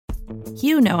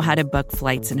You know how to book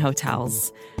flights and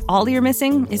hotels. All you're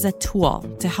missing is a tool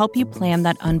to help you plan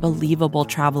that unbelievable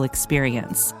travel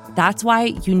experience. That's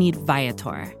why you need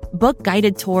Viator. Book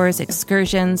guided tours,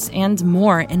 excursions, and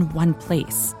more in one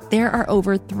place. There are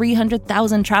over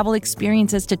 300,000 travel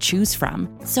experiences to choose from,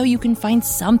 so you can find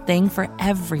something for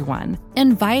everyone.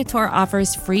 And Viator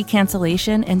offers free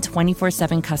cancellation and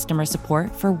 24/7 customer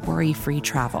support for worry-free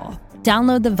travel.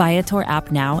 Download the Viator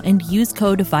app now and use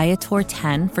code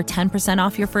Viator10 for 10%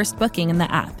 off your first booking in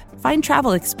the app. Find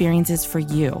travel experiences for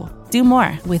you. Do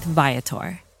more with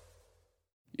Viator.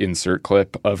 Insert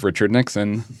clip of Richard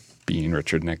Nixon being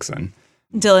Richard Nixon.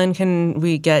 Dylan, can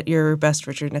we get your best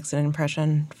Richard Nixon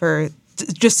impression for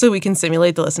just so we can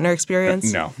simulate the listener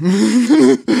experience? No.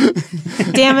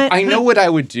 Damn it. I know what I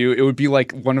would do. It would be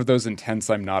like one of those intense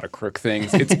I'm not a crook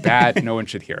things. It's bad. No one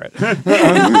should hear it.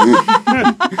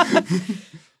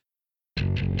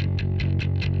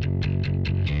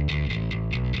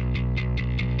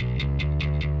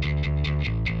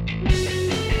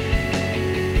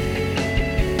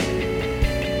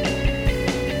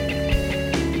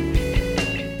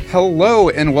 Hello,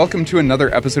 and welcome to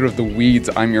another episode of The Weeds.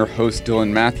 I'm your host, Dylan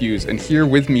Matthews, and here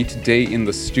with me today in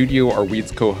the studio are Weeds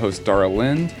co-host Dara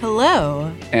Lind.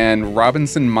 Hello. And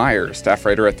Robinson Meyer, staff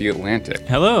writer at The Atlantic.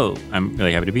 Hello. I'm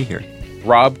really happy to be here.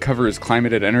 Rob covers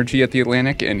climate and energy at The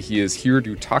Atlantic, and he is here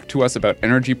to talk to us about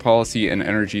energy policy and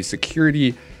energy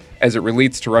security as it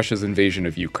relates to Russia's invasion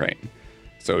of Ukraine.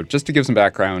 So just to give some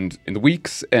background, in the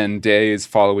weeks and days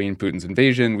following Putin's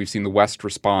invasion, we've seen the West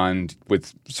respond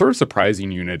with sort of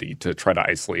surprising unity to try to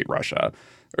isolate Russia.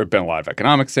 There have been a lot of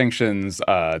economic sanctions.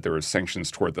 There were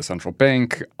sanctions toward the central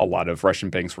bank. A lot of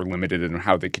Russian banks were limited in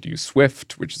how they could use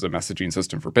SWIFT, which is a messaging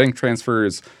system for bank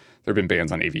transfers. There have been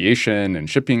bans on aviation and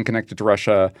shipping connected to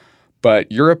Russia.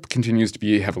 But Europe continues to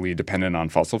be heavily dependent on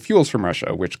fossil fuels from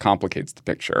Russia, which complicates the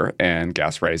picture. And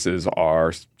gas prices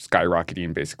are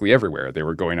skyrocketing basically everywhere. They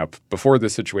were going up before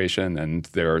this situation, and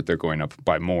they're going up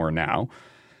by more now.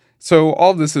 So all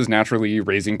of this is naturally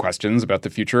raising questions about the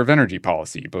future of energy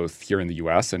policy, both here in the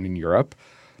U.S. and in Europe.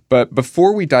 But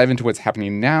before we dive into what's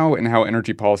happening now and how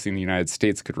energy policy in the United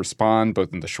States could respond,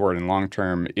 both in the short and long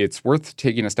term, it's worth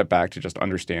taking a step back to just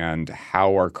understand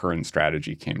how our current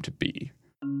strategy came to be.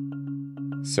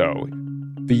 So,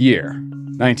 the year,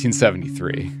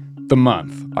 1973. The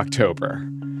month, October.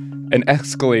 An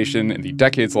escalation in the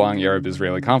decades-long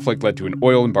Arab-Israeli conflict led to an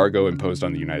oil embargo imposed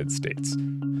on the United States.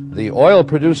 The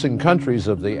oil-producing countries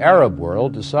of the Arab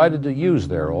world decided to use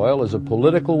their oil as a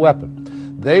political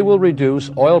weapon. They will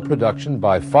reduce oil production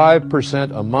by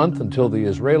 5% a month until the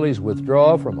Israelis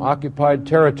withdraw from occupied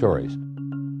territories.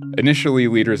 Initially,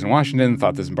 leaders in Washington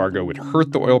thought this embargo would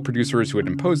hurt the oil producers who had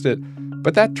imposed it,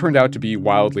 but that turned out to be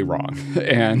wildly wrong,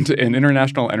 and an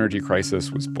international energy crisis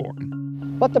was born.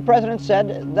 But the president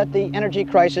said that the energy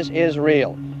crisis is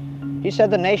real. He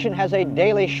said the nation has a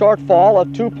daily shortfall of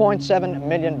 2.7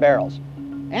 million barrels.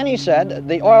 And he said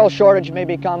the oil shortage may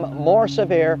become more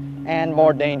severe and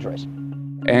more dangerous.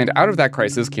 And out of that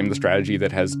crisis came the strategy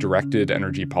that has directed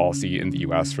energy policy in the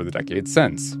U.S. for the decades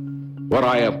since. What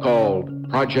I have called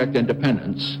Project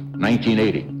Independence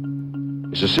 1980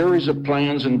 is a series of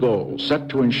plans and goals set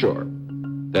to ensure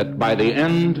that by the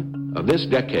end of this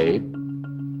decade,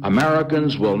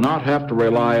 Americans will not have to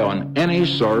rely on any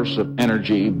source of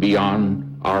energy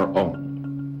beyond our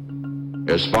own.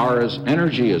 As far as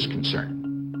energy is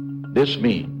concerned, this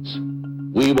means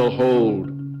we will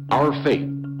hold our fate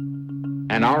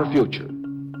and our future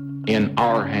in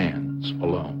our hands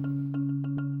alone.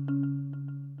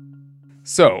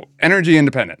 So, energy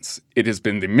independence. It has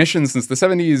been the mission since the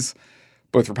 70s.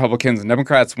 Both Republicans and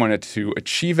Democrats wanted to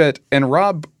achieve it. And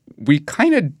Rob, we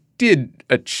kind of did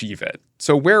achieve it.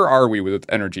 So where are we with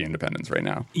energy independence right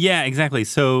now? Yeah, exactly.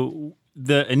 So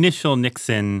the initial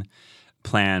Nixon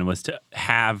plan was to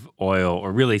have oil,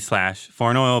 or really slash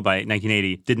foreign oil, by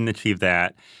 1980. Didn't achieve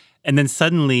that. And then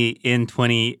suddenly in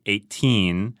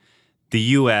 2018, the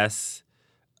U.S.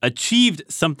 achieved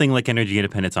something like energy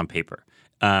independence on paper.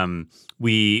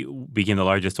 We became the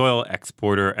largest oil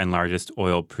exporter and largest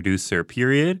oil producer,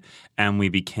 period. And we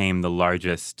became the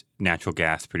largest natural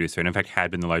gas producer, and in fact had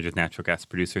been the largest natural gas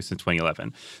producer since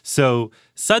 2011. So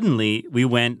suddenly we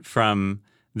went from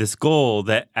this goal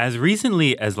that as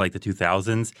recently as like the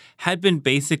 2000s had been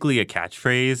basically a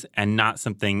catchphrase and not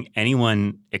something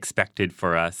anyone expected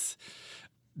for us.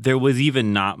 There was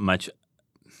even not much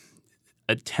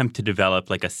attempt to develop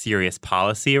like a serious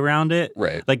policy around it.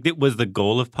 Right. Like it was the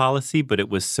goal of policy, but it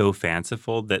was so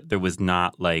fanciful that there was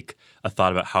not like a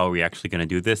thought about how are we actually going to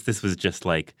do this. This was just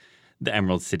like the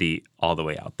Emerald City all the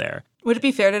way out there. Would it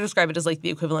be fair to describe it as like the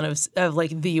equivalent of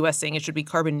like the U.S. saying it should be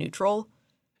carbon neutral?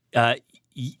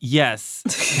 Yes.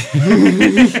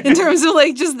 In terms of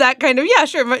like just that kind of, yeah,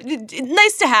 sure,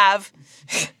 nice to have.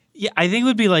 Yeah, I think it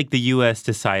would be like the U.S.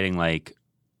 deciding like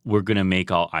we're going to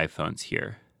make all iPhones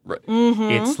here. Right. Mm-hmm.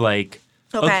 It's like,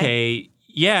 okay,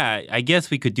 yeah, I guess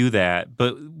we could do that,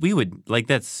 but we would, like,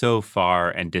 that's so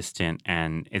far and distant,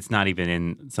 and it's not even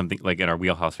in something like in our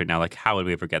wheelhouse right now. Like, how would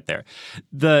we ever get there?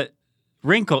 The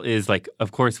wrinkle is, like,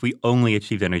 of course, we only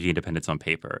achieved energy independence on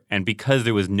paper. And because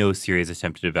there was no serious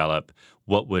attempt to develop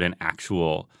what would an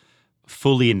actual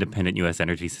fully independent U.S.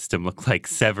 energy system look like,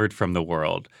 severed from the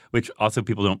world, which also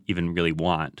people don't even really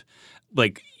want.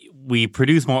 Like, we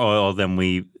produce more oil than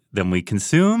we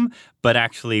consume, but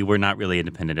actually we're not really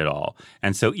independent at all.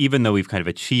 And so even though we've kind of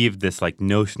achieved this like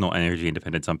notional energy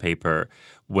independence on paper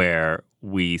where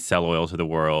we sell oil to the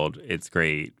world, it's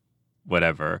great,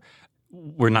 whatever,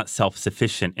 we're not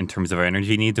self-sufficient in terms of our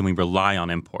energy needs, and we rely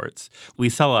on imports. We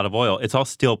sell a lot of oil. It's all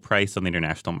still priced on the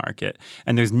international market,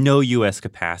 and there's no U.S.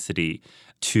 capacity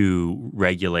to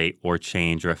regulate or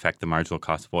change or affect the marginal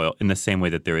cost of oil in the same way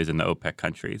that there is in the OPEC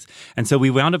countries. And so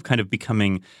we wound up kind of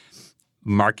becoming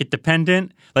market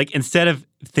dependent. Like, instead of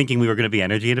thinking we were going to be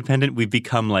energy independent, we've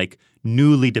become like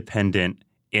newly dependent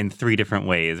in three different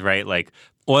ways, right? Like,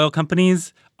 oil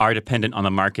companies are dependent on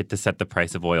the market to set the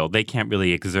price of oil. They can't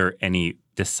really exert any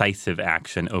decisive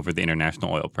action over the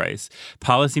international oil price.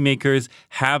 Policymakers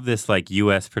have this like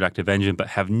U.S. productive engine, but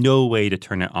have no way to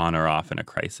turn it on or off in a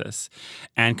crisis.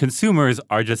 And consumers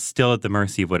are just still at the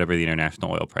mercy of whatever the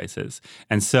international oil price is.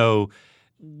 And so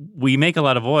we make a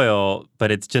lot of oil,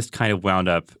 but it's just kind of wound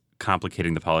up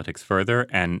complicating the politics further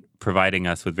and providing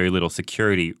us with very little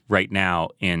security right now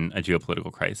in a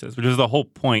geopolitical crisis, which was the whole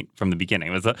point from the beginning.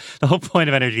 It was the whole point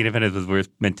of energy independence was we're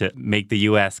meant to make the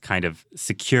U.S. kind of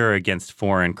secure against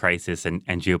foreign crisis and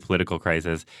geopolitical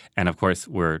crisis. And of course,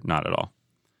 we're not at all.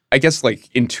 I guess, like,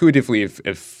 intuitively,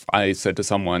 if I said to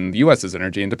someone, the U.S. is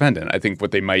energy independent, I think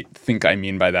what they might think I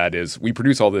mean by that is we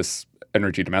produce all this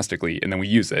energy domestically, and then we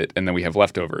use it, and then we have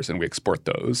leftovers, and we export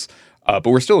those. But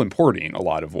we're still importing a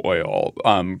lot of oil.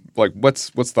 Like, what's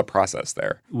the process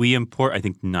there? We import, I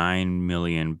think, 9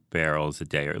 million barrels a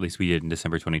day, or at least we did in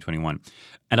December 2021.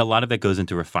 And a lot of that goes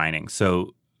into refining.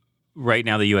 So right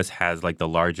now, the U.S. has, like, the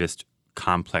largest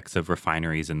complex of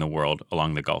refineries in the world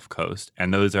along the Gulf Coast.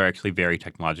 And those are actually very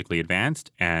technologically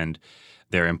advanced, and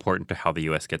they're important to how the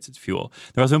U.S. gets its fuel.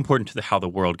 They're also important to how the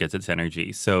world gets its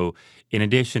energy. So in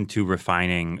addition to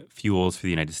refining fuels for the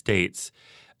United States,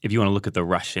 if you want to look at the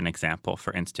Russian example,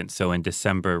 for instance, so in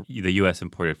December, the U.S.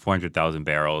 imported 400,000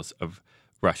 barrels of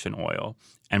Russian oil.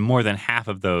 And more than half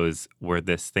of those were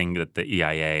this thing that the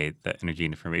EIA, the Energy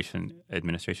Information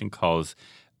Administration, calls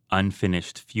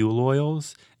unfinished fuel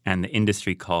oils, and the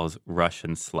industry calls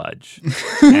Russian sludge.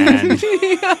 And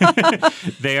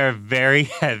they are very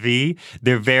heavy.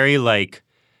 They're very like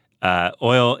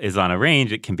oil is on a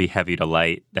range. It can be heavy to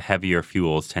light. The heavier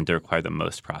fuels tend to require the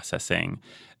most processing.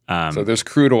 So there's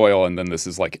crude oil, and then this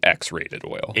is like X-rated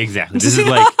oil. Exactly.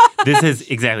 This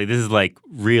is like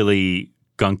really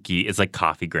gunky. It's like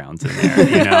coffee grounds in there,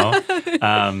 you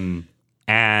know?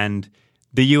 And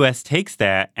the U.S. takes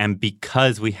that, and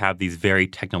because we have these very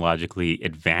technologically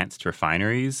advanced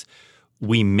refineries,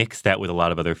 we mix that with a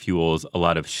lot of other fuels, a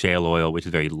lot of shale oil, which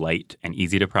is very light and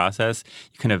easy to process.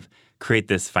 You kind of create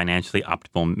this financially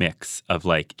optimal mix of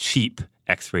like cheap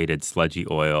X-rated sludgy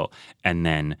oil and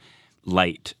then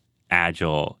light,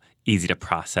 agile, easy to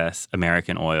process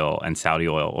American oil and Saudi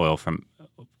oil from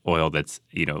oil that's,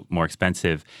 you know, more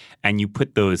expensive. And you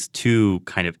put those two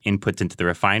kind of inputs into the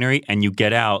refinery, and you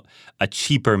get out a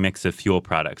cheaper mix of fuel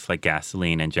products like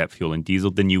gasoline and jet fuel and diesel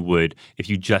than you would if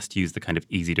you just use the kind of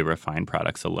easy to refine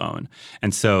products alone.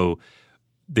 And so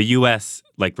the U.S.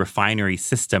 like refinery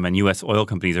system and U.S. oil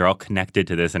companies are all connected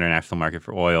to this international market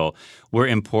for oil. We're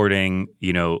importing,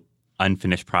 you know,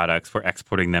 unfinished products. We're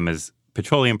exporting them as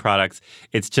petroleum products.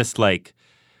 It's just like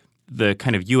the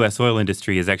kind of U.S. oil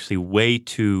industry is actually way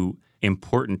too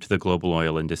important to the global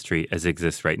oil industry as it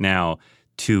exists right now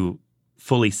to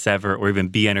fully sever or even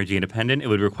be energy independent. It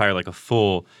would require like a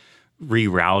full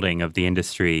rerouting of the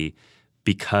industry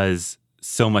because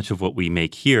so much of what we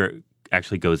make here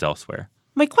actually goes elsewhere.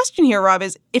 My question here, Rob,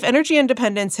 is if energy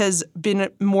independence has been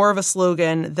more of a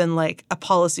slogan than like a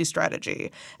policy strategy,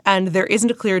 and there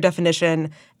isn't a clear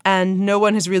definition, and no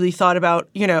one has really thought about,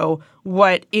 you know,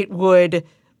 what it would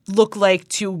look like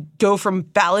to go from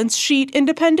balance sheet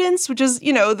independence, which is,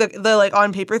 you know, the like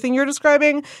on paper thing you're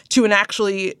describing, to an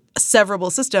actually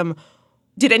severable system,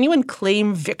 did anyone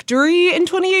claim victory in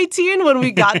 2018 when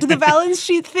we got to the balance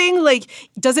sheet thing? Like,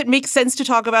 does it make sense to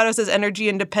talk about us as energy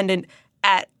independent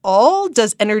at all?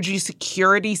 Does energy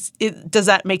security, does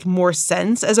that make more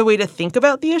sense as a way to think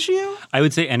about the issue? I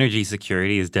would say energy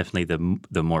security is definitely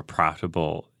the more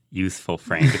profitable, useful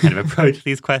frame to kind of approach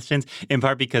these questions, in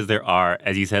part because there are,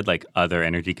 as you said, like other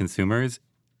energy consumers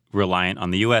reliant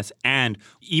on the U.S. And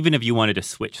even if you wanted to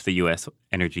switch the U.S.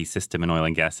 energy system and oil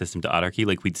and gas system to autarky,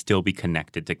 like we'd still be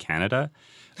connected to Canada,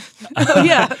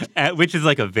 which is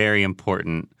like a very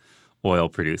important oil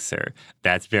producer.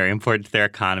 That's very important to their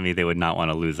economy. They would not want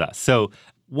to lose us. So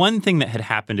one thing that had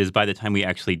happened is by the time we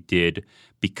actually did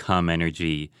become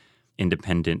energy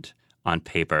independent on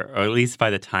paper, or at least by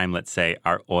the time, let's say,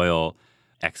 our oil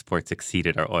exports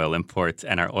exceeded our oil imports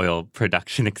and our oil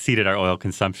production exceeded our oil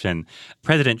consumption,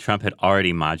 President Trump had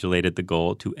already modulated the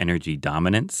goal to energy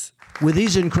dominance. With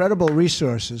these incredible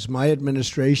resources, my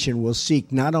administration will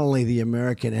seek not only the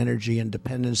American energy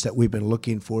independence that we've been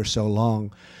looking for so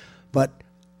long, but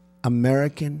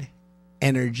American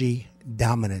energy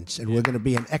dominance. And we're going to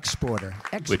be an exporter.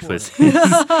 Which was his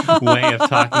way of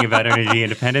talking about energy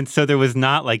independence. So there was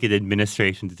not like an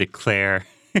administration to declare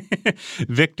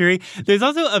victory. There's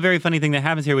also a very funny thing that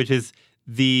happens here, which is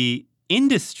the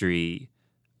industry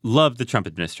loved the Trump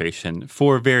administration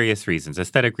for various reasons,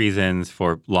 aesthetic reasons,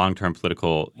 for long-term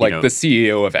political, the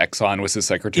CEO of Exxon was his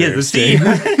secretary of CEO state. of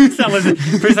Exxon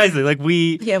was precisely like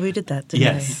we. Yeah, we did that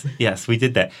today. Yes, we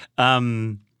did that.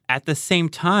 At the same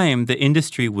time, the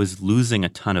industry was losing a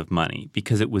ton of money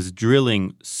because it was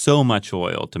drilling so much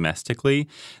oil domestically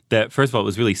that, first of all, it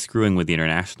was really screwing with the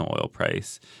international oil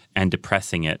price and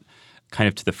depressing it, kind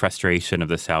of to the frustration of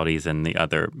the Saudis and the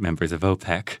other members of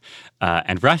OPEC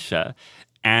and Russia.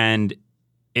 And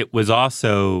it was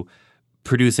also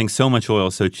producing so much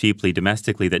oil so cheaply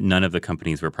domestically that none of the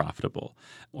companies were profitable,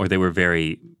 or they were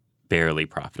very barely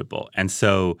profitable. And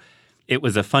so it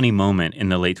was a funny moment in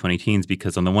the late 2010s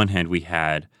because on the one hand, we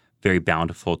had very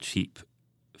bountiful, cheap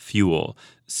fuel,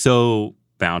 so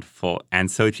bountiful and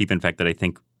so cheap, in fact, that I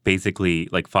think basically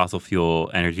like fossil fuel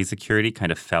energy security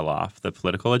kind of fell off the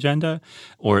political agenda,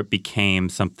 or it became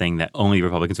something that only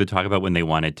Republicans would talk about when they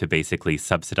wanted to basically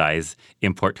subsidize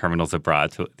import terminals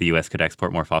abroad so the U.S. could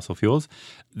export more fossil fuels.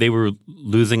 They were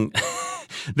losing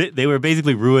they were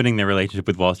basically ruining their relationship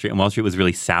with Wall Street, and Wall Street was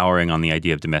really souring on the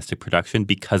idea of domestic production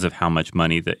because of how much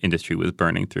money the industry was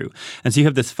burning through. And so you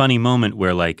have this funny moment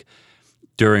where like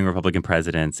during Republican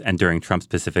presidents and during Trump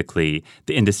specifically,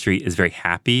 the industry is very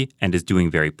happy and is doing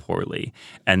very poorly.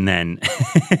 And then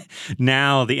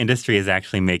now the industry is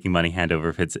actually making money hand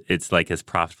over fist. It's like as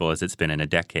profitable as it's been in a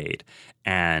decade.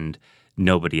 And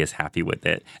nobody is happy with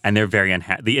it. And they're very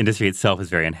unhappy. The industry itself is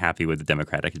very unhappy with the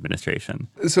Democratic administration.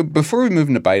 So before we move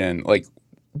into Biden, like,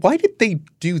 why did they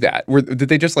do that? Did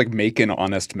they just like make an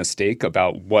honest mistake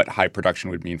about what high production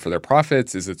would mean for their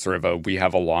profits? Is it sort of we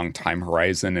have a long time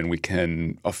horizon and we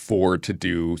can afford to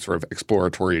do sort of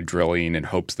exploratory drilling in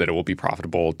hopes that it will be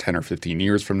profitable 10 or 15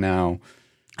 years from now?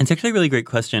 It's actually a really great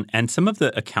question. And some of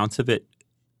the accounts of it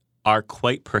are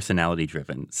quite personality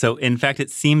driven. So in fact, it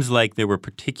seems like there were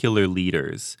particular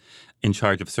leaders in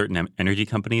charge of certain energy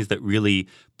companies that really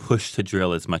pushed to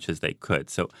drill as much as they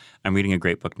could. So I'm reading a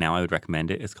great book now. I would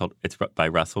recommend it. It's by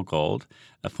Russell Gold,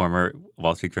 a former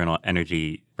Wall Street Journal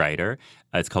energy writer.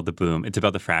 It's called The Boom. It's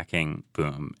about the fracking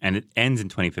boom. And it ends in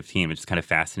 2015, which is kind of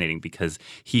fascinating because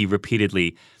he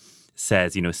repeatedly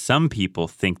says, some people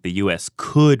think the U.S.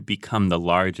 could become the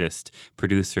largest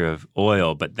producer of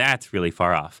oil, but that's really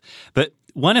far off. But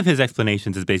one of his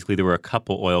explanations is basically there were a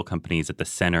couple oil companies at the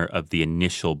center of the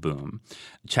initial boom.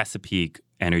 Chesapeake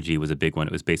Energy was a big one.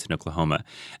 It was based in Oklahoma.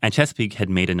 And Chesapeake had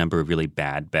made a number of really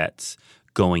bad bets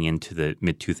going into the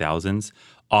mid-2000s.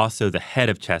 Also, the head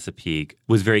of Chesapeake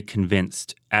was very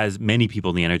convinced, as many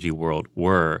people in the energy world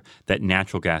were, that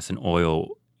natural gas and oil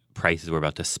prices were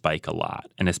about to spike a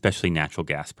lot, and especially natural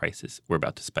gas prices were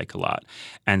about to spike a lot.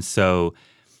 And so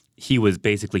he was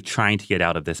basically trying to get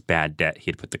out of this bad debt he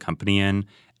had put the company in,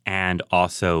 and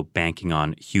also banking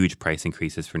on huge price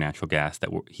increases for natural gas that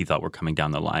he thought were coming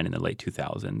down the line in the late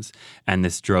 2000s. And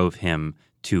this drove him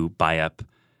to buy up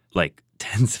like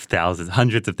tens of thousands,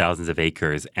 hundreds of thousands of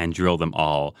acres and drill them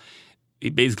all. He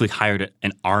basically hired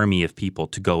an army of people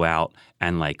to go out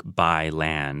and like buy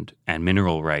land and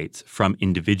mineral rights from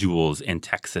individuals in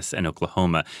Texas and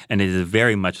Oklahoma. And it is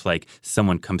very much like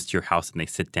someone comes to your house and they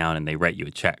sit down and they write you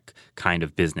a check kind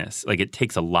of business. Like it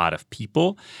takes a lot of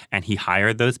people, and he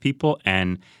hired those people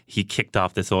and he kicked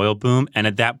off this oil boom. And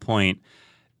at that point,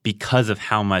 because of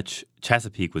how much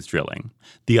Chesapeake was drilling.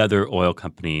 The other oil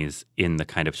companies in the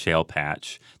kind of shale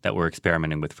patch that were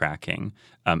experimenting with fracking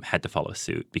had to follow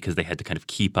suit because they had to kind of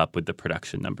keep up with the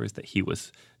production numbers that he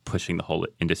was pushing the whole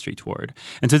industry toward.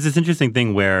 And so it's this interesting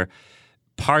thing where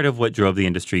part of what drove the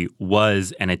industry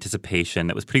was an anticipation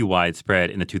that was pretty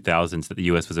widespread in the 2000s that the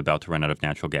U.S. was about to run out of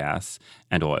natural gas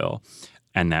and oil,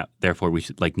 and that therefore we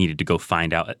needed to go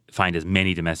find as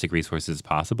many domestic resources as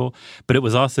possible. But it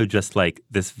was also just like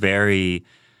this very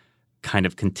kind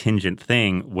of contingent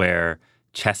thing where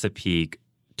Chesapeake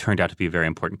turned out to be a very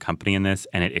important company in this,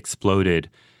 and it exploded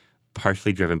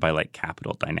partially driven by like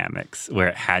capital dynamics where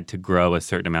it had to grow a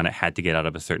certain amount, it had to get out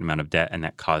of a certain amount of debt, and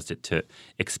that caused it to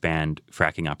expand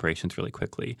fracking operations really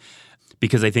quickly.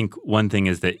 Because I think one thing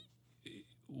is that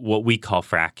what we call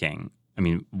fracking, I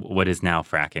mean, what is now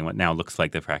fracking, what now looks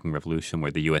like the fracking revolution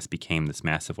where the U.S. became this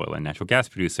massive oil and natural gas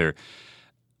producer,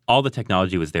 all the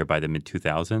technology was there by the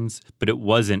mid-2000s, but it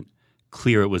wasn't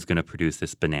clear it was going to produce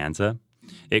this bonanza.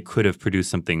 It could have produced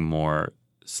something more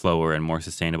slower and more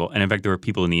sustainable. And in fact, there were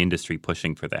people in the industry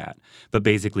pushing for that. But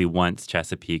basically, once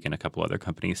Chesapeake and a couple other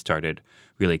companies started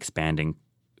really expanding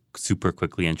super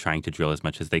quickly and trying to drill as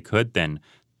much as they could, then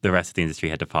the rest of the industry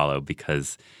had to follow,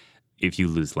 because if you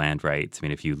lose land rights, I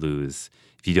mean, if you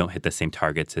don't hit the same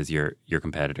targets as your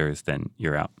competitors, then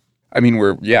you're out. I mean,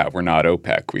 we're not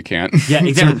OPEC. We can't. Yeah,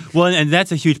 exactly. Well, and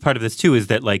that's a huge part of this too, is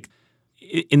that like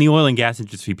in the oil and gas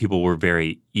industry, people were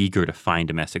very eager to find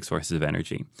domestic sources of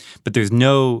energy. But there's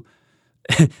no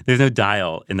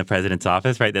dial in the president's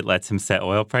office, right, that lets him set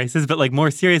oil prices. But like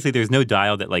more seriously, there's no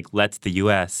dial that like lets the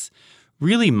U.S.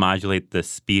 really modulate the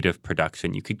speed of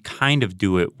production. You could kind of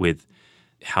do it with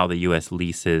how the U.S.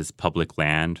 leases public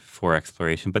land for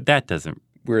exploration, but that doesn't.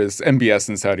 Whereas MBS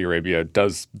in Saudi Arabia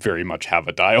does very much have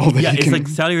a dial. It's like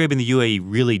Saudi Arabia and the UAE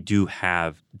really do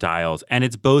have dials. And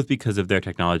it's both because of their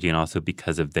technology and also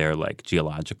because of their like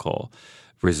geological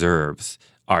reserves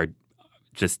are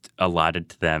just allotted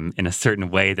to them in a certain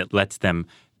way that lets them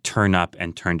turn up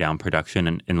and turn down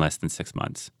production in less than 6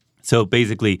 months. So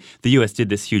basically, the U.S. did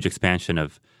this huge expansion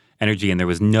of energy, and there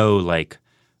was no like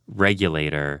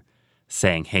regulator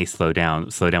saying, hey, slow down,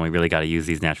 we really got to use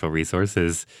these natural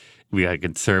resources. We got to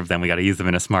conserve them. We got to use them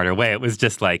in a smarter way. It was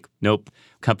just like, nope,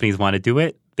 companies want to do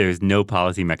it. There's no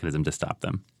policy mechanism to stop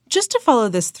them. Just to follow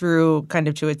this through kind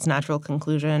of to its natural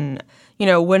conclusion,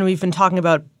 when we've been talking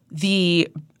about the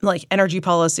like energy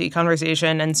policy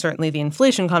conversation and certainly the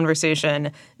inflation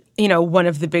conversation, one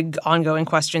of the big ongoing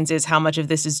questions is how much of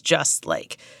this is just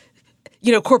like,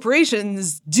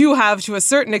 corporations do have, to a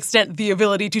certain extent, the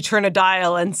ability to turn a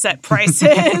dial and set prices.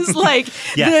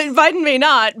 Biden may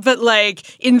not, but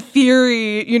like in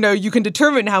theory, you can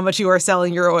determine how much you are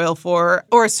selling your oil for,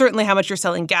 or certainly how much you're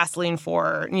selling gasoline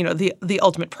for, the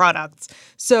ultimate products.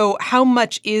 So how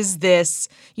much is this,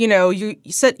 you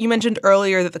mentioned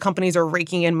earlier that the companies are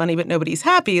raking in money, but nobody's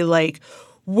happy. Like,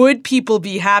 would people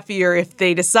be happier if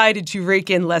they decided to rake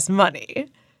in less money?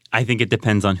 I think it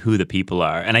depends on who the people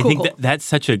are. And I think that's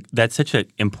such an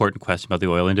important question about the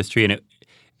oil industry. And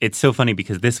it's so funny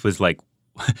because this was like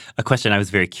a question I was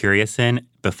very curious in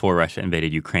before Russia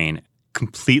invaded Ukraine,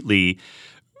 completely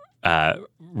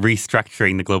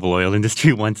restructuring the global oil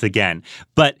industry once again.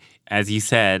 But as you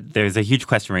said, there's a huge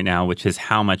question right now, which is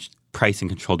how much pricing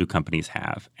control do companies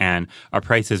have? And are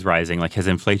prices rising? Like, has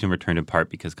inflation returned in part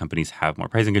because companies have more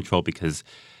pricing control? Because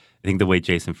I think the way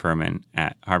Jason Furman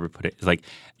at Harvard put it is like,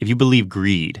 if you believe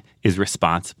greed is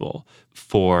responsible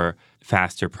for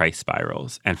faster price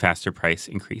spirals and faster price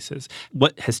increases,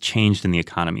 what has changed in the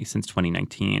economy since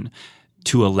 2019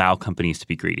 to allow companies to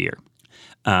be greedier?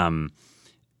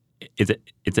 It's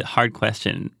a hard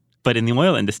question. But in the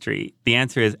oil industry, the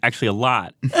answer is actually a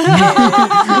lot.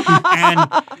 And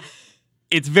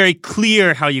it's very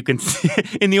clear how you can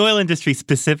 – in the oil industry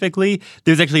specifically,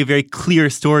 there's actually a very clear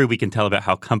story we can tell about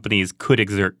how companies could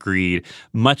exert greed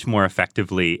much more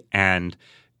effectively and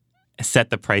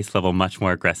set the price level much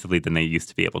more aggressively than they used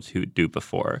to be able to do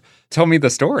before. Tell me the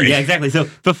story. Yeah, exactly. So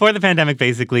before the pandemic,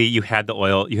 basically, you had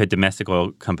domestic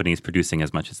oil companies producing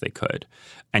as much as they could.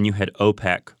 And you had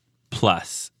OPEC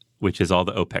plus, which is all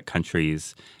the OPEC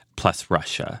countries plus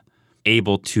Russia,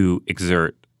 able to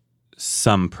exert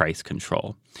some price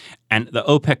control. And the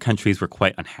OPEC countries were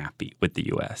quite unhappy with the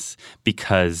U.S.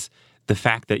 because the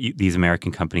fact that these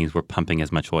American companies were pumping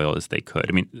as much oil as they could.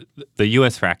 I mean, the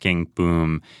U.S. fracking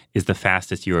boom is the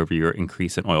fastest year-over-year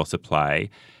increase in oil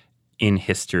supply in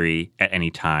history at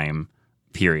any time,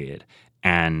 period.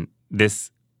 And this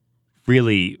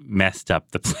really messed up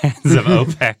the plans of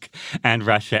OPEC and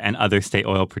Russia and other state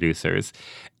oil producers.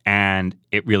 And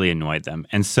it really annoyed them.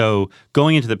 And so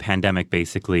going into the pandemic,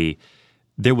 basically,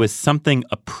 there was something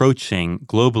approaching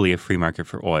globally a free market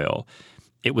for oil.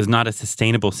 It was not a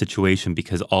sustainable situation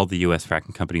because all the U.S.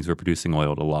 fracking companies were producing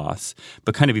oil at a loss.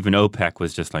 But kind of even OPEC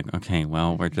was just like, okay,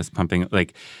 well, we're just pumping.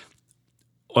 Like,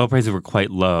 oil prices were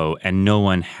quite low, and no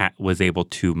one was able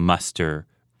to muster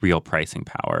real pricing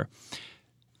power.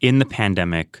 In the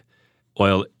pandemic,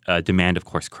 oil demand, of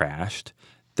course, crashed.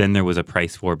 Then there was a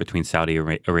price war between Saudi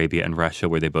Arabia and Russia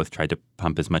where they both tried to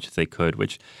pump as much as they could,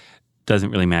 which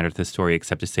doesn't really matter to the story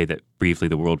except to say that briefly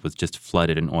the world was just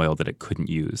flooded in oil that it couldn't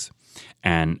use.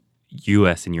 And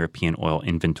U.S. and European oil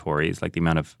inventories, like the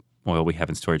amount of oil we have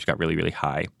in storage, got really, really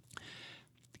high.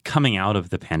 Coming out of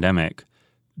the pandemic,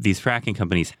 these fracking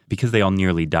companies, because they all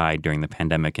nearly died during the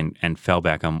pandemic and fell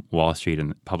back on Wall Street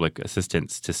and public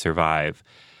assistance to survive,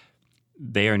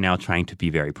 they are now trying to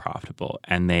be very profitable,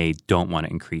 and they don't want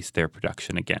to increase their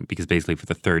production again because basically for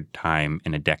the third time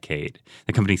in a decade,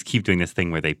 the companies keep doing this thing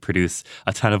where they produce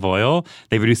a ton of oil.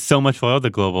 They produce so much oil,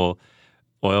 the global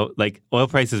oil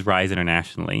prices rise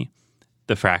internationally.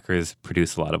 The frackers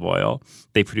produce a lot of oil.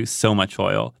 They produce so much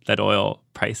oil that oil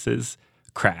prices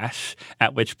crash,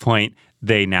 at which point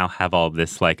they now have all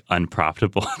this like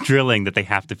unprofitable drilling that they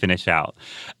have to finish out.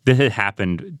 This had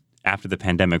happened after the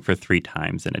pandemic for 3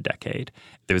 times in a decade.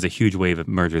 There was a huge wave of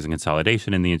mergers and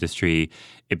consolidation in the industry.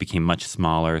 It became much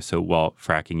smaller. So while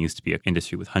fracking used to be an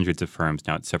industry with hundreds of firms,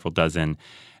 now it's several dozen.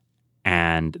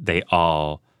 And they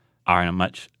all are on a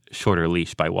much shorter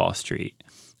leash by Wall Street.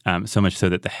 So much so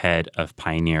that the head of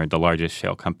Pioneer, the largest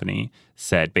shale company,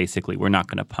 said basically, we're not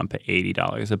going to pump at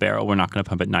 $80 a barrel. We're not going to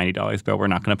pump at $90 a barrel. We're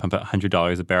not going to pump at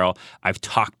 $100 a barrel. I've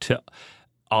talked to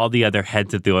all the other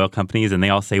heads of the oil companies, and they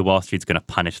all say Wall Street's going to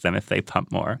punish them if they pump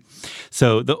more.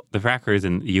 So the frackers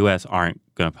in the U.S. aren't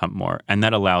going to pump more, and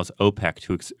that allows OPEC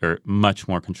to exert much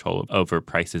more control over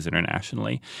prices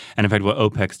internationally. And in fact, what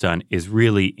OPEC's done is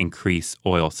really increase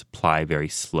oil supply very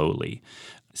slowly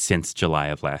since July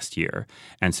of last year.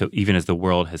 And so even as the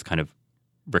world has kind of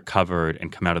recovered and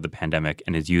come out of the pandemic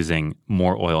and is using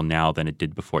more oil now than it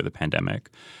did before the pandemic,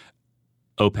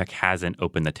 OPEC hasn't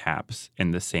opened the taps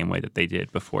in the same way that they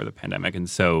did before the pandemic. And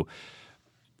so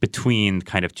between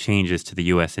kind of changes to the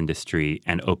U.S. industry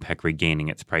and OPEC regaining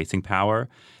its pricing power,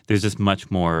 there's just much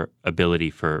more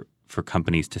ability for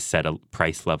companies to set a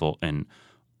price level in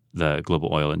the global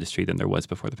oil industry than there was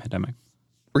before the pandemic.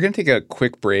 We're going to take a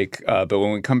quick break, but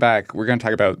when we come back, we're going to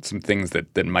talk about some things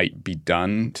that might be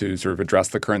done to sort of address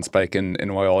the current spike in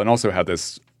oil and also how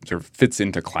this sort of fits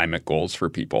into climate goals for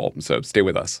people. So stay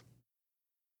with us.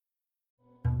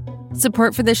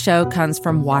 Support for this show comes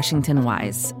from Washington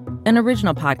Wise, an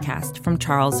original podcast from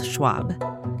Charles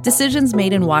Schwab. Decisions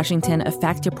made in Washington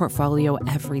affect your portfolio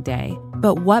every day.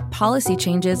 But what policy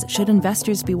changes should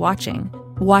investors be watching?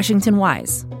 Washington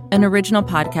Wise, an original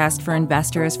podcast for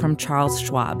investors from Charles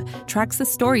Schwab, tracks the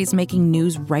stories making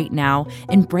news right now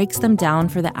and breaks them down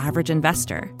for the average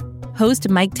investor. Host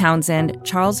Mike Townsend,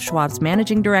 Charles Schwab's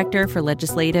managing director for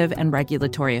legislative and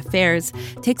regulatory affairs,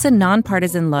 takes a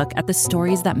nonpartisan look at the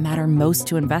stories that matter most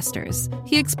to investors.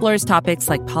 He explores topics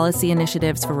like policy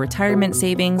initiatives for retirement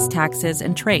savings, taxes,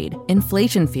 and trade,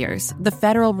 inflation fears, the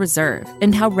Federal Reserve,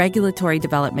 and how regulatory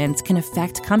developments can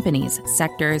affect companies,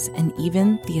 sectors, and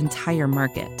even the entire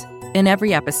market. In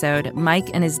every episode, Mike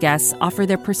and his guests offer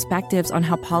their perspectives on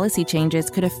how policy changes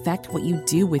could affect what you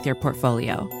do with your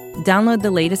portfolio. Download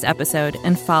the latest episode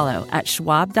and follow at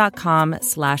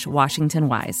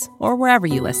schwab.com/WashingtonWise or wherever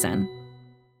you listen.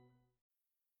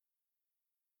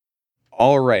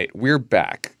 All right, we're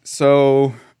back.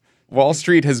 So Wall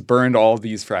Street has burned all of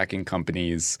these fracking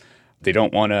companies. They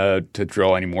don't want to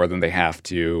drill any more than they have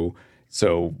to.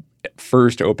 So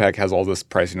first, OPEC has all this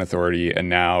pricing authority, and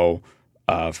now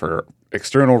for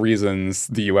external reasons,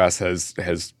 the U.S.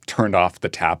 has turned off the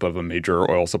tap of a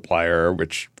major oil supplier,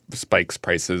 which spikes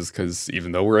prices because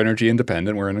even though we're energy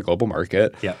independent, we're in a global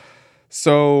market. Yeah.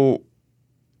 So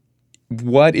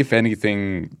what, if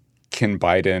anything, can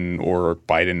Biden or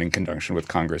Biden in conjunction with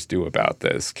Congress do about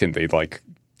this? Can they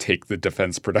take the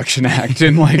Defense Production Act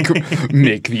and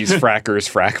make these frackers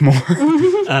frack more?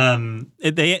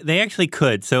 They actually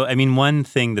could. So, I mean, one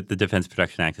thing that the Defense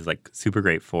Production Act is super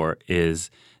great for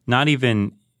is not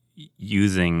even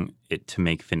using it to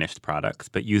make finished products,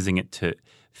 but using it to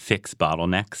fix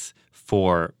bottlenecks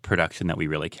for production that we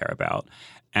really care about.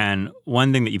 And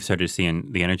one thing that you've started to see in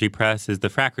the energy press is the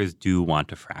frackers do want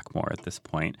to frack more at this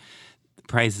point. The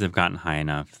prices have gotten high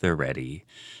enough. They're ready.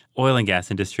 Oil and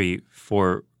gas industry,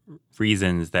 for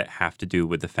reasons that have to do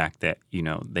with the fact that,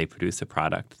 they produce a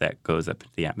product that goes up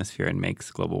into the atmosphere and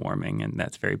makes global warming, and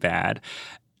that's very bad,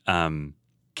 can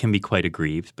be quite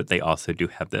aggrieved, but they also do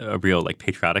have a real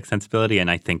patriotic sensibility.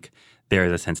 And I think there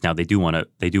is a sense now they do want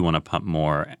to pump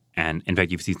more. And in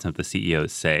fact, you've seen some of the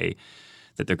CEOs say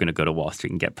that they're going to go to Wall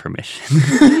Street and get permission.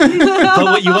 But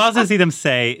what you also see them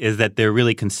say is that they're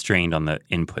really constrained on the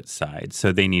input side.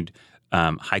 So they need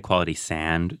high-quality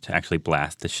sand to actually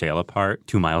blast the shale apart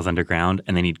 2 miles underground,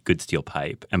 and they need good steel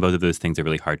pipe. And both of those things are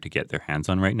really hard to get their hands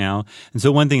on right now. And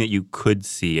so one thing that you could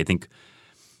see, I think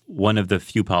one of the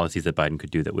few policies that Biden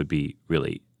could do that would be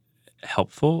really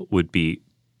helpful would be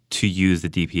to use the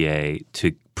DPA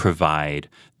to provide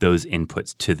those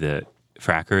inputs to the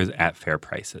frackers at fair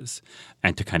prices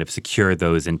and to kind of secure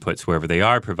those inputs wherever they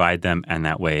are, provide them, and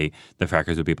that way the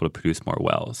frackers would be able to produce more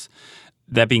wells.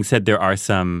 That being said, there are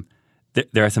some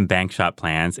bank shot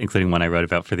plans, including one I wrote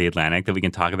about for The Atlantic, that we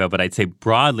can talk about. But I'd say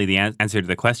broadly, the answer to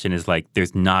the question is like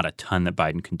there's not a ton that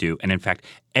Biden can do. And in fact,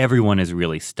 everyone is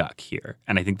really stuck here.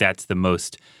 And I think that's the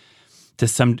most, to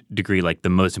some degree, like the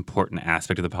most important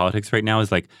aspect of the politics right now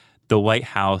is like the White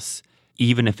House,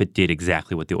 even if it did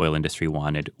exactly what the oil industry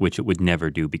wanted, which it would never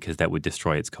do because that would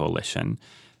destroy its coalition,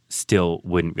 still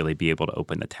wouldn't really be able to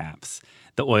open the taps.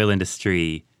 The oil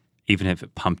industry, even if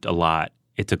it pumped a lot,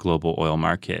 it's a global oil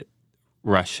market.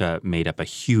 Russia made up a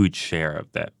huge share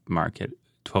of that market,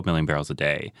 12 million barrels a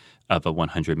day of a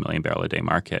 100 million barrel a day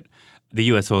market. The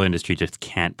U.S. oil industry just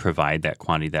can't provide that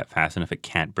quantity that fast enough. It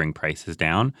can't bring prices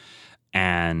down.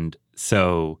 And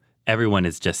so everyone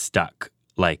is just stuck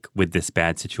like with this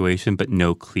bad situation, but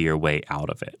no clear way out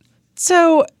of it.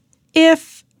 So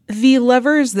if the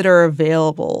levers that are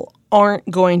available aren't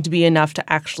going to be enough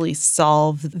to actually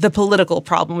solve the political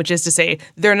problem, which is to say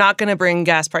they're not going to bring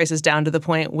gas prices down to the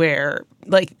point where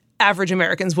like average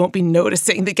Americans won't be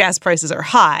noticing that gas prices are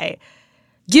high.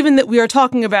 Given that we are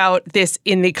talking about this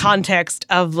in the context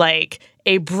of like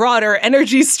a broader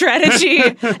energy strategy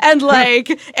and like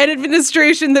an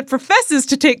administration that professes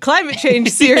to take climate change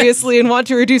seriously and want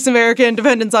to reduce American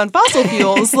dependence on fossil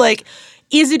fuels, like,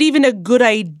 is it even a good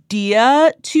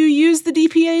idea to use the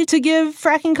DPA to give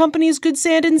fracking companies good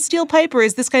sand and steel pipe? Or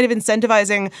is this kind of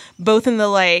incentivizing both in the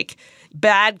like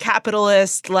bad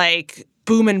capitalist, like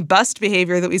boom and bust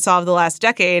behavior that we saw over the last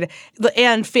decade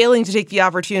and failing to take the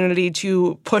opportunity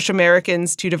to push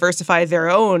Americans to diversify their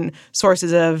own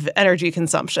sources of energy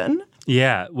consumption?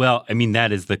 Yeah, well, I mean,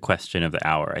 that is the question of the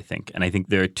hour, I think. And I think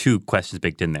there are two questions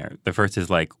baked in there. The first is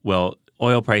like, well,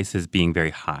 oil prices being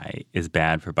very high is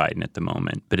bad for Biden at the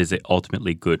moment, but is it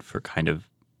ultimately good for kind of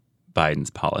Biden's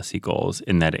policy goals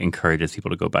in that it encourages people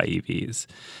to go buy EVs,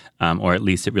 or at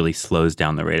least it really slows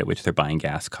down the rate at which they're buying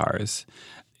gas cars?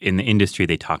 In the industry,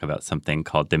 they talk about something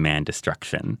called demand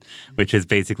destruction, which is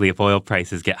basically if oil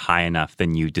prices get high enough,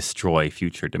 then you destroy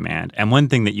future demand. And one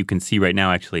thing that you can see right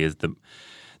now actually is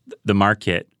the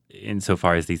market,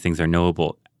 insofar as these things are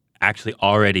knowable, actually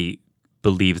already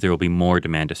believes there will be more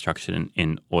demand destruction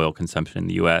in oil consumption in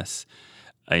the U.S.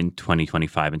 in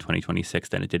 2025 and 2026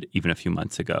 than it did even a few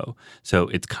months ago. So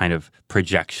it's kind of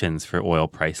projections for oil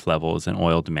price levels and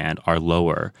oil demand are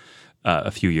lower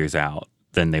a few years out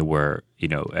than they were,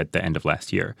 at the end of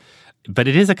last year. But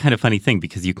it is a kind of funny thing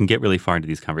because you can get really far into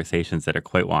these conversations that are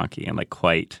quite wonky and like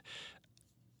quite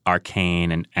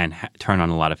arcane and turn on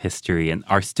a lot of history and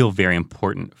are still very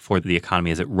important for the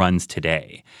economy as it runs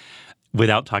today,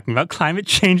 without talking about climate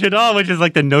change at all, which is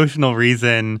like the notional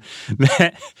reason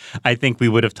that I think we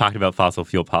would have talked about fossil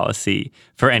fuel policy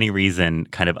for any reason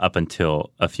kind of up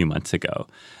until a few months ago.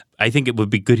 I think it would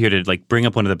be good here to like bring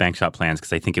up one of the bank shot plans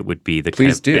because I think it would be the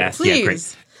kind of best. Please. Yeah,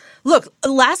 great. Look,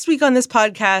 last week on this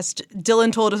podcast,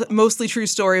 Dylan told a mostly true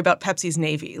story about Pepsi's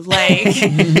Navy. Like,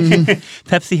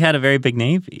 Pepsi had a very big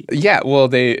Navy. Yeah, well,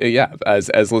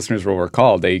 as listeners will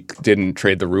recall, they didn't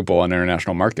trade the ruble on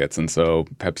international markets, and so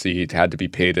Pepsi had to be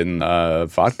paid in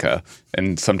vodka.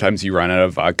 And sometimes you run out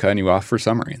of vodka and you opt for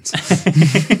submarines.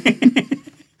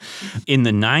 In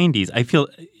the 90s, I feel.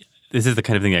 This is the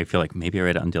kind of thing I feel like maybe I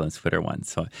read it on Dylan's Twitter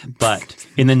once. But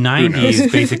in the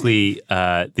 90s, basically,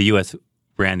 the U.S.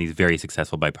 ran these very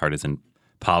successful bipartisan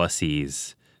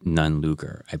policies.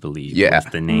 Nunn-Lugar, I believe, was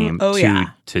the name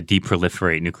to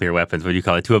deproliferate nuclear weapons. What do you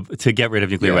call it? To get rid of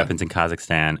nuclear weapons in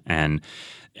Kazakhstan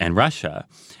and Russia.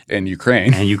 And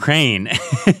Ukraine.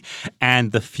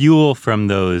 And the fuel from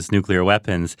those nuclear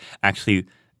weapons actually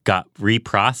got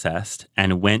reprocessed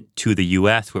and went to the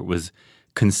U.S. where it was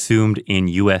consumed in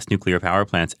U.S. nuclear power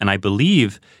plants. And I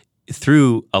believe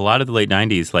through a lot of the late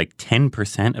 90s, like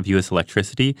 10% of U.S.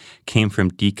 electricity came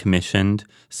from decommissioned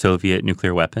Soviet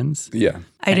nuclear weapons. Yeah.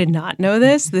 I did not know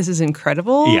this. This is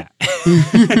incredible. Yeah.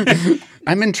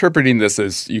 I'm interpreting this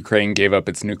as Ukraine gave up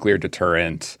its nuclear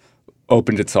deterrent,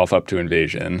 opened itself up to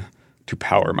invasion to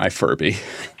power my Furby.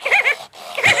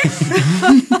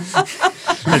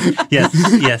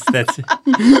 Yes, that's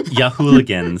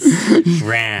Yahooligans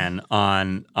ran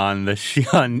on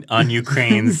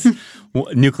Ukraine's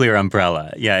nuclear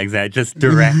umbrella. Yeah, exactly. Just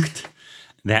direct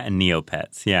that and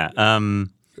Neopets. Yeah.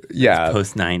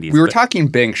 Post 90s. We were talking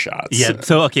bank shots. Yeah.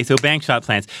 So bank shot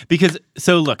plans.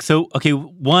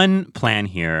 One plan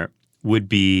here would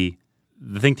be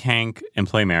the think tank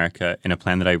Employ America, in a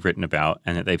plan that I've written about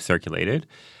and that they've circulated,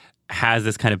 has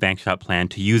this kind of bank shot plan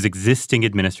to use existing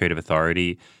administrative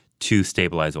authority to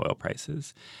stabilize oil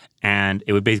prices. And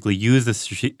it would basically use the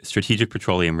Strategic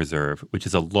Petroleum Reserve, which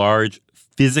is a large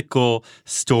physical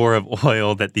store of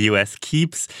oil that the U.S.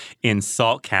 keeps in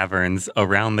salt caverns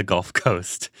around the Gulf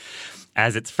Coast,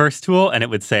 as its first tool. And it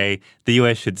would say the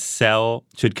U.S.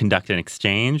 should conduct an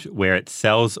exchange where it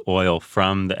sells oil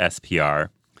from the SPR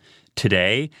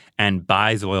today and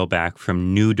buys oil back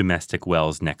from new domestic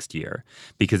wells next year.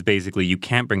 Because basically you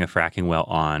can't bring a fracking well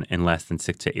on in less than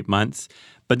 6 to 8 months.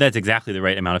 But that's exactly the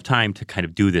right amount of time to kind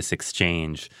of do this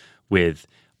exchange with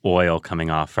oil coming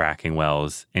off fracking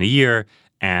wells in a year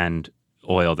and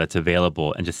oil that's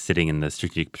available and just sitting in the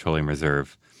Strategic Petroleum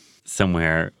Reserve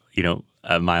somewhere,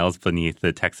 miles beneath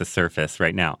the Texas surface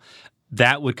right now.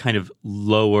 That would kind of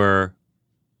lower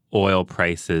oil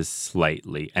prices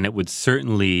slightly. And it would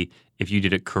certainly, if you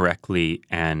did it correctly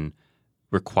and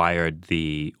required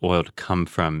the oil to come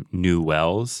from new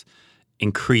wells,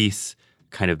 increase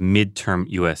kind of midterm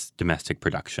U.S. domestic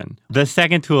production. The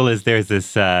second tool is there's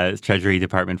this Treasury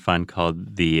Department fund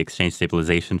called the Exchange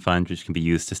Stabilization Fund, which can be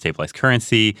used to stabilize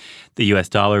currency. The U.S.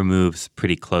 dollar moves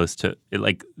pretty close to,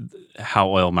 how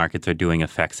oil markets are doing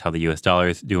affects how the U.S. dollar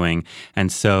is doing.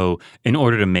 And so in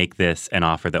order to make this an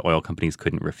offer that oil companies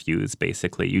couldn't refuse,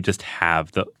 basically, you just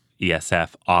have the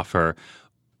ESF offer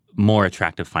more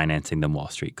attractive financing than Wall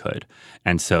Street could.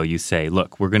 And so you say,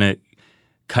 look, we're going to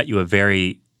cut you a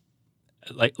very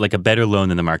like a better loan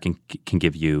than the market can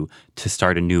give you to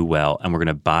start a new well, and we're going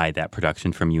to buy that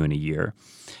production from you in a year.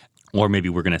 Or maybe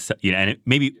we're going to, and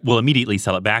maybe we'll immediately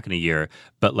sell it back in a year,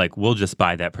 but we'll just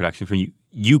buy that production from you.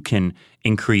 You can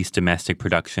increase domestic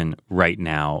production right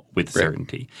now with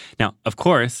certainty. Now, of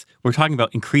course, we're talking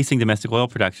about increasing domestic oil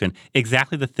production,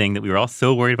 exactly the thing that we were all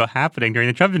so worried about happening during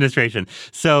the Trump administration.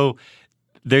 So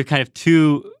there are kind of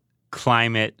two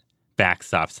climate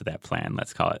backstops to that plan,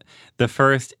 let's call it. The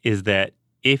first is that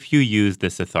if you use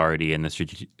this authority in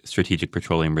the Strategic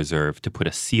Petroleum Reserve to put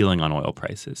a ceiling on oil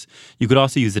prices, you could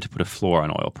also use it to put a floor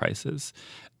on oil prices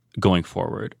going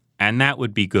forward. And that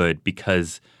would be good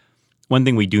because one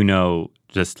thing we do know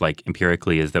just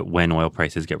empirically is that when oil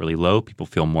prices get really low, people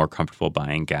feel more comfortable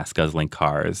buying gas-guzzling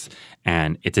cars.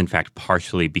 And it's in fact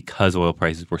partially because oil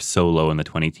prices were so low in the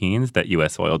 2010s that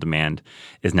U.S. oil demand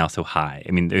is now so high.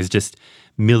 I mean, there's just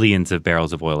millions of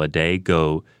barrels of oil a day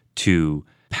go to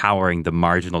powering the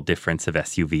marginal difference of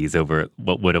SUVs over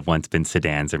what would have once been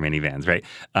sedans or minivans, right?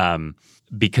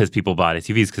 Because people bought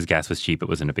SUVs because gas was cheap. It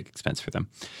wasn't a big expense for them.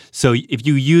 So if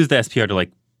you use the SPR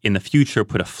to in the future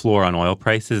put a floor on oil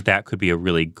prices, that could be a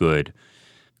really good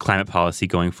climate policy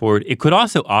going forward. It could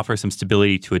also offer some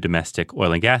stability to a domestic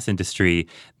oil and gas industry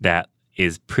that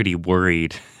is pretty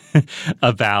worried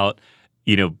about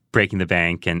breaking the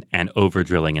bank and over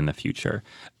drilling in the future.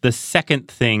 The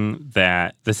second,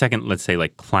 let's say,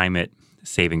 climate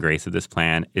saving grace of this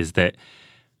plan is that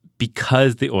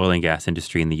because the oil and gas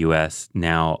industry in the U.S.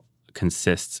 now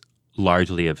consists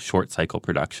largely of short cycle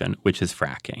production, which is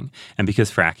fracking, and because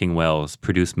fracking wells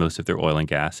produce most of their oil and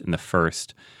gas in the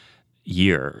first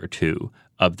year or two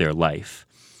of their life,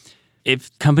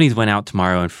 if companies went out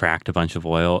tomorrow and fracked a bunch of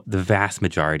oil, the vast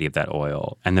majority of that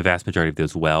oil and the vast majority of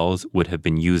those wells would have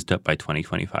been used up by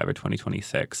 2025 or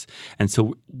 2026. And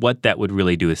so what that would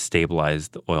really do is stabilize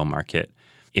the oil market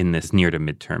in this near to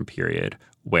midterm period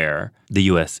where the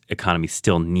U.S. economy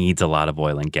still needs a lot of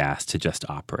oil and gas to just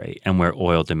operate and where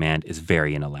oil demand is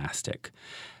very inelastic.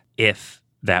 If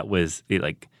that was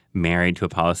married to a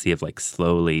policy of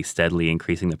slowly, steadily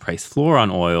increasing the price floor on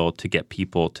oil to get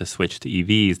people to switch to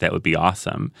EVs, that would be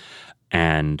awesome.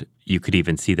 And you could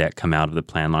even see that come out of the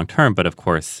plan long term. But of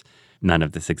course, none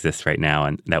of this exists right now,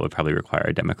 and that would probably require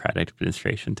a Democratic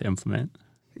administration to implement.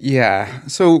 Yeah.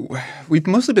 So we've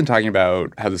mostly been talking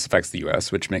about how this affects the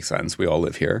U.S., which makes sense. We all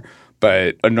live here.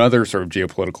 But another sort of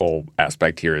geopolitical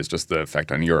aspect here is just the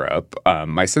effect on Europe.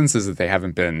 My sense is that they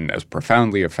haven't been as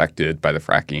profoundly affected by the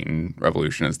fracking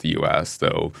revolution as the U.S.,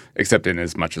 though, except in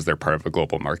as much as they're part of a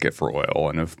global market for oil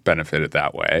and have benefited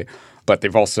that way. But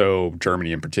they've also,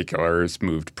 Germany in particular, has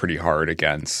moved pretty hard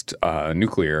against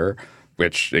nuclear,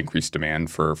 which increased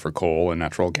demand for coal and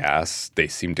natural gas. They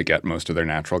seem to get most of their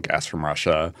natural gas from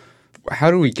Russia.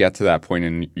 how do we get to that point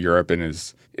in Europe? And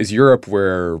is Europe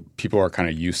where people are kind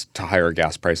of used to higher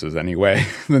gas prices anyway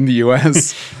than the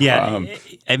U.S.? Yeah.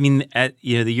 I mean,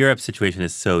 the Europe situation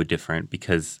is so different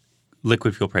because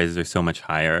liquid fuel prices are so much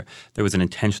higher. There was an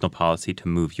intentional policy to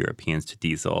move Europeans to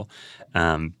diesel,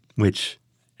 which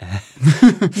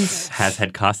has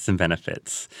had costs and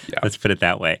benefits. Yeah. Let's put it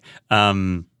that way.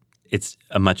 It's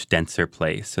a much denser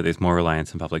place, so there's more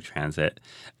reliance on public transit.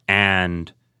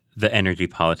 And the energy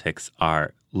politics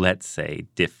are, let's say,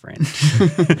 different.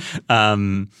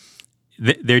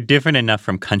 They're different enough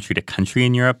from country to country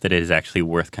in Europe that it is actually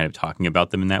worth kind of talking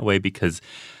about them in that way, because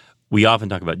we often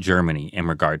talk about Germany in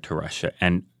regard to Russia.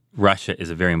 And Russia is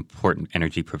a very important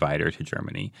energy provider to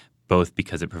Germany, both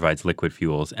because it provides liquid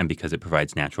fuels and because it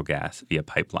provides natural gas via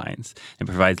pipelines. It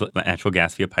provides natural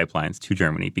gas via pipelines to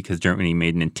Germany because Germany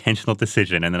made an intentional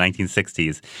decision in the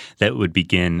 1960s that it would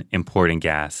begin importing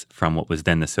gas from what was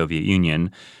then the Soviet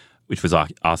Union, which was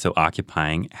also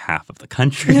occupying half of the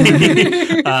country,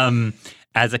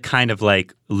 as a kind of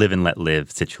like live and let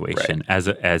live situation. Right.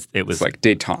 As it was it's like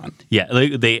détente. Yeah,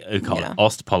 they call it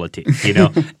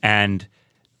Ostpolitik, and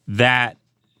that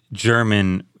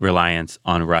German reliance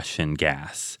on Russian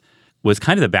gas was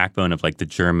kind of the backbone of like the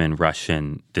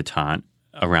German-Russian détente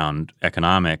around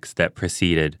economics that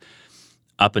proceeded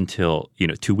up until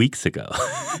 2 weeks ago,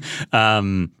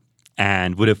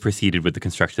 and would have proceeded with the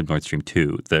construction of Nord Stream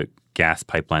 2, the gas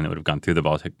pipeline that would have gone through the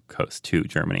Baltic coast to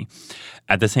Germany.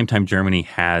 At the same time, Germany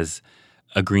has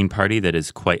a Green Party that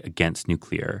is quite against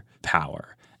nuclear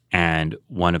power, and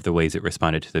one of the ways it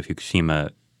responded to the Fukushima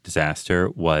disaster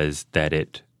was that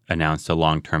it announced a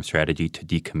long-term strategy to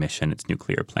decommission its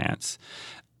nuclear plants.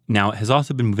 Now, it has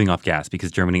also been moving off gas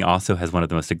because Germany also has one of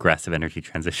the most aggressive energy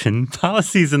transition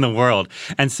policies in the world.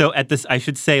 And so at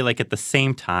the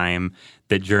same time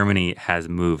that Germany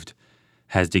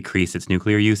has decreased its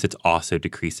nuclear use, it's also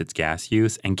decreased its gas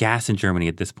use. And gas in Germany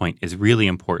at this point is really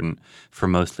important for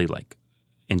mostly like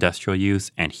industrial use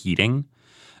and heating,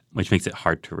 which makes it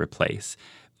hard to replace.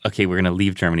 Okay, we're going to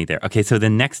leave Germany there. Okay, so the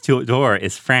next door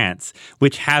is France,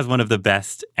 which has one of the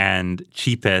best and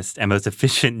cheapest and most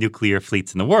efficient nuclear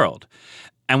fleets in the world,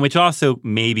 and which also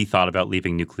maybe thought about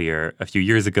leaving nuclear a few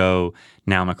years ago.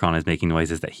 Now Macron is making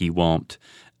noises that he won't,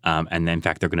 and then, in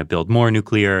fact, they're going to build more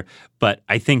nuclear. But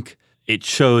I think it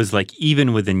shows, like,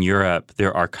 even within Europe,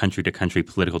 there are country-to-country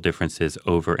political differences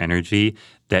over energy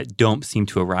that don't seem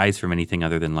to arise from anything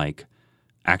other than, like,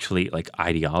 actually like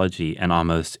ideology and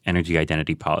almost energy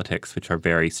identity politics, which are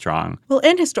very strong. Well,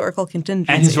 and historical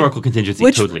contingency.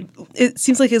 Which, totally. It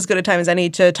seems like as good a time as any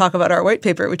to talk about our white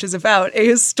paper, which is about a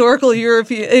historical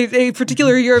European, a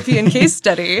particular European case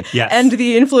study, yes, and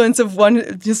the influence of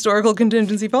one historical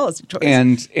contingency policy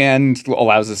choice. And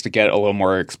allows us to get a little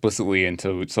more explicitly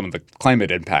into some of the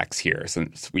climate impacts here,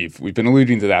 since we've been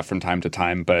alluding to that from time to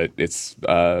time, but it's,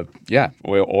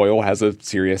 oil has a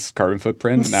serious carbon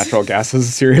footprint, natural gas has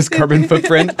a serious carbon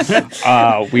footprint.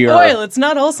 Oil, it's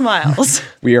not all smiles.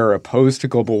 We are opposed to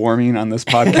global warming on this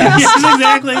podcast. Yes,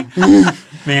 exactly.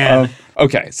 Man.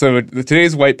 Okay, so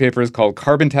today's white paper is called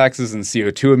Carbon Taxes and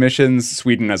CO2 Emissions,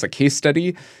 Sweden as a Case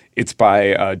Study. It's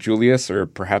by Julius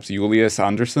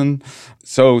Andersson.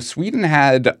 So Sweden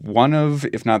had one of,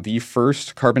 if not the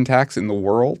first, carbon tax in the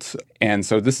world. And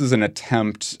so this is an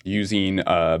attempt using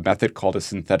a method called a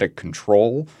synthetic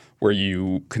control, where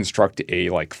you construct a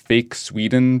fake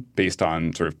Sweden based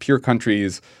on sort of peer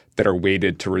countries that are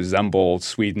weighted to resemble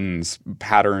Sweden's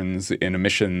patterns in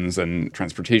emissions and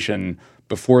transportation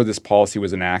before this policy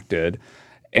was enacted.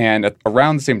 And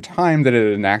around the same time that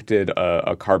it enacted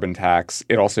a carbon tax,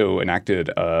 it also enacted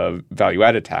a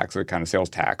value-added tax, a kind of sales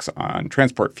tax on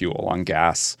transport fuel, on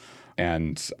gas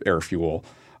and air fuel.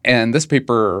 And this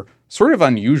paper sort of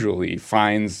unusually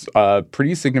finds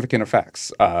pretty significant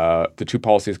effects. The two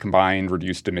policies combined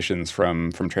reduced emissions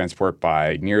from transport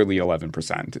by nearly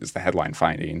 11% is the headline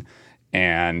finding.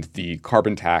 And the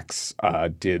carbon tax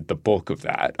did the bulk of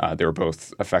that. They were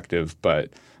both effective,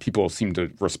 but people seem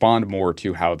to respond more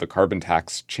to how the carbon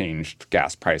tax changed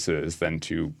gas prices than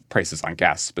to prices on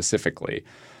gas specifically.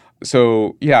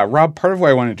 So, yeah, Rob, part of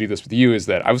why I want to do this with you is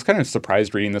that I was kind of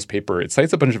surprised reading this paper. It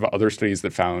cites a bunch of other studies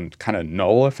that found kind of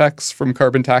null effects from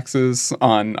carbon taxes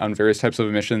on various types of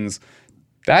emissions.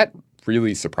 That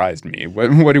really surprised me.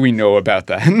 What do we know about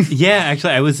that? Yeah,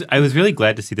 actually, I was really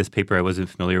glad to see this paper. I wasn't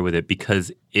familiar with it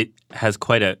because it has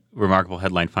quite a remarkable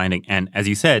headline finding. And as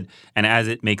you said, and as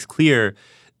it makes clear,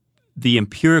 the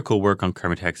empirical work on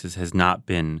carbon taxes has not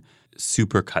been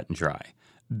super cut and dry.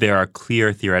 There are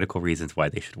clear theoretical reasons why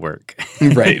they should work.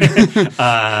 Right.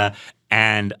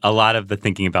 And a lot of the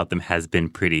thinking about them has been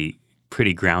pretty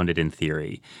pretty grounded in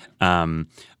theory.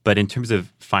 But in terms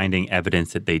of finding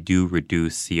evidence that they do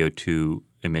reduce CO2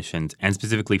 emissions, and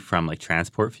specifically from like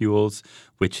transport fuels,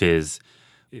 which is,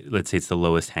 let's say it's the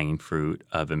lowest hanging fruit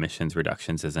of emissions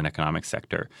reductions as an economic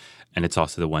sector. And it's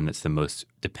also the one that's the most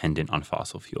dependent on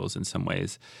fossil fuels in some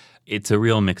ways. It's a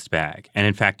real mixed bag. And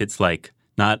in fact, it's like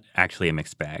not actually a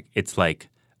mixed bag. It's like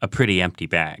a pretty empty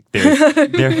bag.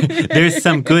 There's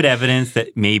some good evidence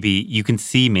that maybe you can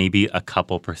see maybe a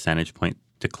couple percentage point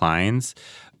declines.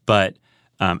 But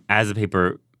as the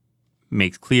paper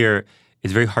makes clear,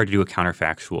 it's very hard to do a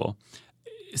counterfactual.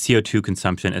 CO2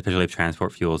 consumption, especially of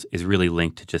transport fuels, is really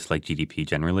linked to just like GDP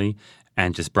generally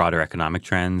and just broader economic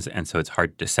trends. And so it's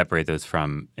hard to separate those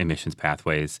from emissions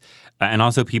pathways. And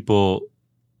also people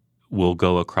will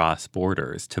go across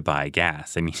borders to buy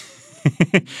gas. I mean,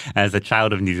 as a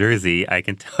child of New Jersey, I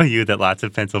can tell you that lots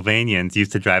of Pennsylvanians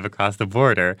used to drive across the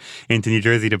border into New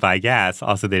Jersey to buy gas.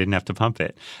 Also, they didn't have to pump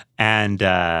it. And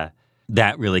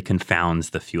that really confounds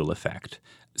the fuel effect.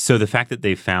 So the fact that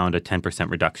they found a 10%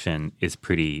 reduction is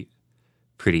pretty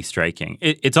striking.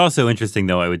 It's also interesting,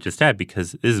 though, I would just add,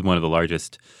 because this is one of the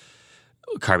largest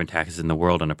carbon taxes in the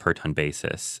world on a per ton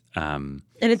basis. And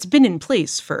it's been in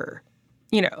place for,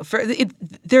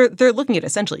 they're looking at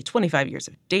essentially 25 years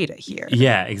of data here.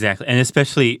 Yeah, exactly. And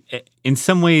especially in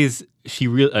some ways, he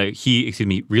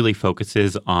really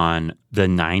focuses on the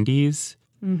 90s.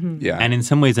 Mm-hmm. Yeah. And in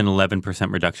some ways, an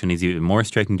 11% reduction is even more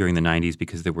striking during the 90s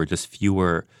because there were just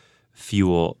fewer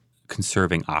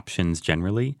fuel-conserving options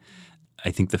generally. I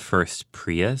think the first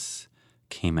Prius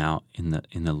came out in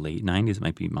the late 90s. It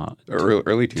might be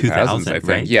early 2000s, I think.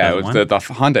 Right? Yeah, it was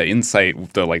the Honda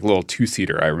Insight, the like little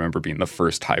two-seater, I remember being the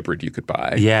first hybrid you could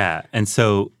buy. Yeah. And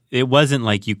so it wasn't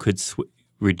like you could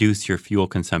reduce your fuel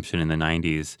consumption in the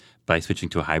 90s by switching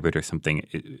to a hybrid or something.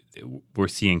 We're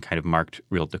seeing kind of marked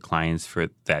real declines for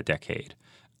that decade.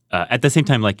 At the same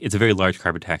time, like it's a very large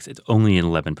carbon tax. It's only an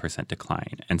 11%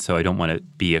 decline. And so I don't want to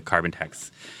be a carbon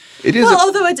tax. It is. Well,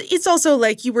 although it's also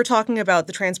like you were talking about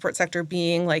the transport sector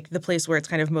being like the place where it's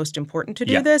kind of most important to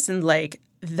do this. And like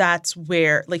that's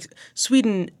where like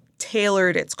Sweden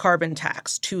tailored its carbon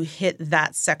tax to hit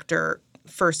that sector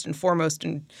first and foremost,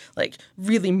 and like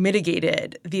really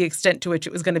mitigated the extent to which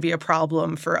it was going to be a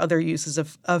problem for other uses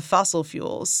of fossil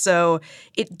fuels. So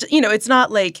it's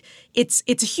not like it's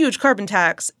a huge carbon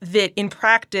tax that in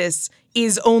practice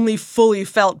is only fully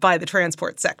felt by the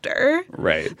transport sector.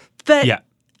 Right. But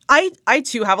I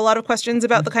too have a lot of questions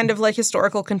about the kind of like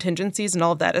historical contingencies and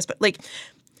all of that. But like,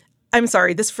 I'm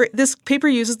sorry, this paper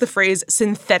uses the phrase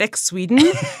synthetic Sweden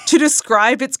to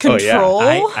describe its control.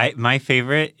 Oh, yeah. My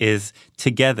favorite is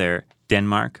together,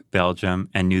 Denmark, Belgium,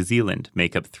 and New Zealand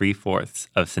make up 3/4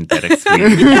 of synthetic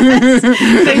Sweden.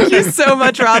 Thank you so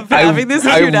much, Rob, for having this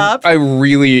queued up. I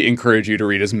really encourage you to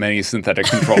read as many synthetic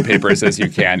control papers as you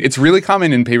can. It's really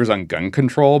common in papers on gun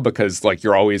control because like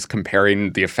you're always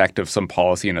comparing the effect of some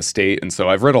policy in a state. And so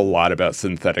I've read a lot about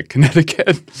synthetic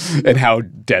Connecticut and how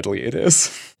deadly it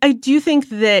is. I do think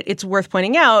that it's worth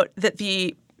pointing out that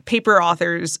the paper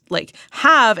authors like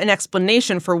have an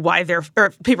explanation for why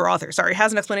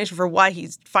has an explanation for why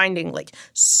he's finding like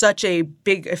such a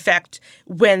big effect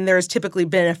when there's typically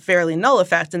been a fairly null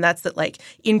effect. And that's that like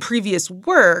in previous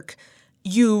work,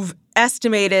 you've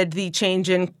estimated the change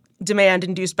in demand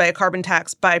induced by a carbon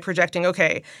tax by projecting,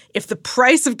 okay, if the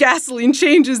price of gasoline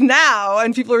changes now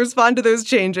and people respond to those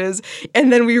changes,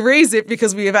 and then we raise it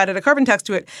because we have added a carbon tax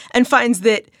to it, and finds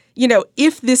that,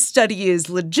 if this study is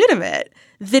legitimate,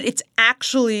 that it's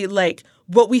actually like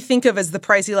what we think of as the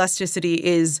price elasticity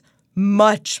is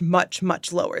much, much,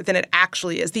 much lower than it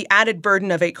actually is. The added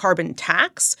burden of a carbon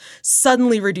tax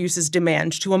suddenly reduces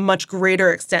demand to a much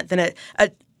greater extent than a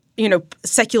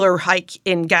secular hike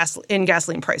in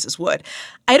gasoline prices would.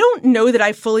 I don't know that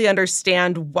I fully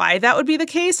understand why that would be the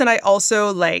case. And I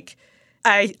also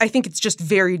I think it's just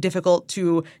very difficult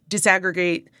to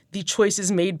disaggregate the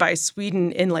choices made by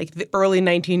Sweden in like the early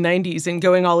 1990s and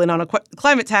going all in on a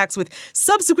climate tax with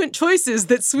subsequent choices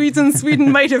that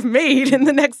Sweden might have made in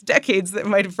the next decades that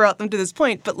might have brought them to this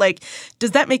point. But like,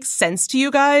 does that make sense to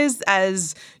you guys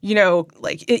as,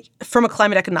 from a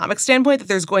climate economic standpoint, that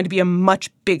there's going to be a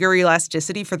much bigger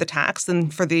elasticity for the tax than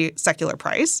for the secular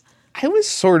price? I was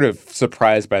sort of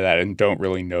surprised by that and don't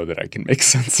really know that I can make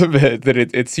sense of it. That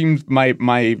it seems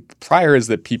my prior is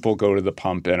that people go to the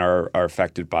pump and are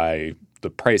affected by the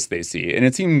price they see. And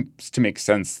it seems to make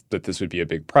sense that this would be a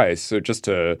big price. So just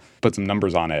to put some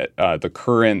numbers on it, the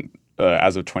current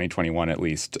as of 2021 at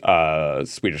least,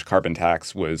 Swedish carbon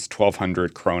tax was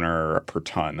 1,200 kroner per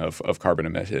ton of carbon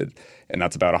emitted, and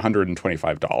that's about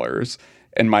 $125.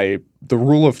 And the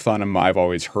rule of thumb I've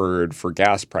always heard for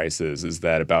gas prices is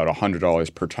that about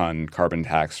 $100 per ton carbon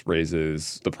tax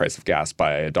raises the price of gas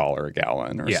by $1 a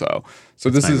gallon or so. So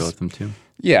that's this my rule of thumb too.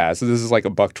 Yeah, so this is like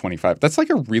 $1.25. That's like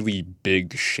a really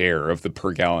big share of the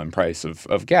per gallon price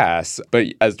of gas. But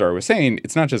as Dara was saying,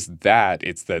 it's not just that,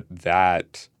 it's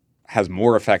that has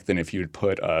more effect than if you'd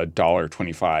put a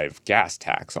 $1.25 gas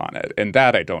tax on it. And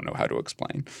that I don't know how to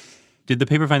explain. Did the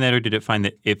paper find that, or did it find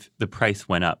that if the price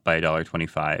went up by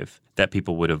 $1.25, that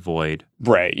people would avoid?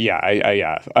 Right,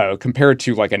 yeah, compared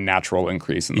to like a natural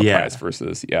increase in the price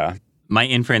versus, My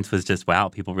inference was just, wow,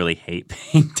 people really hate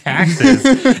paying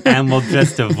taxes and will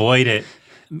just avoid it.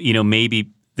 You know, maybe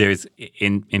there's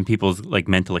in people's like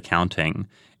mental accounting,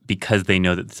 because they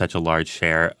know that such a large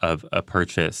share of a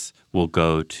purchase will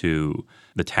go to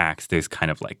the tax, there's kind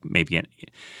of like maybe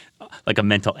a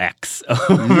mental X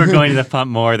over going to the pump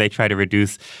more. They try to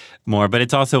reduce more. But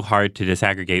it's also hard to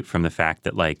disaggregate from the fact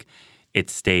that like it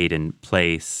stayed in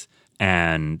place,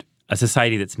 and a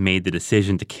society that's made the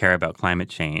decision to care about climate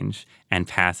change and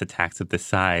pass a tax of this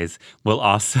size will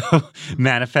also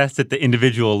manifest at the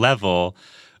individual level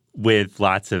with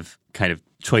lots of kind of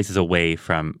choices away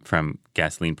from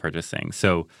gasoline purchasing.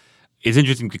 So it's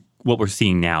interesting what we're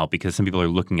seeing now, because some people are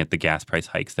looking at the gas price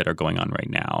hikes that are going on right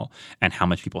now and how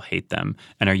much people hate them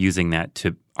and are using that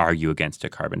to argue against a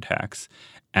carbon tax.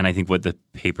 And I think what the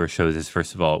paper shows is,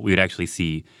 first of all, we would actually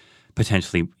see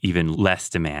potentially even less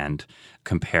demand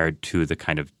compared to the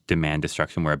kind of demand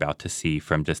destruction we're about to see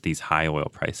from just these high oil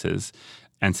prices.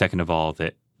 And second of all,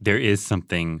 that there is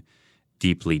something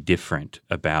deeply different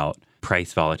about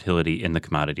price volatility in the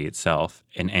commodity itself,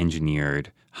 an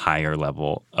engineered higher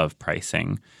level of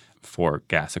pricing for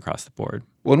gas across the board.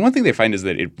 Well, and one thing they find is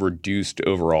that it reduced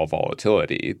overall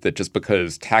volatility, that just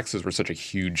because taxes were such a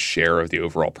huge share of the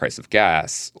overall price of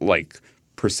gas, like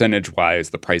percentage-wise,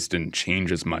 the price didn't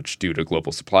change as much due to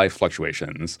global supply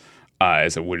fluctuations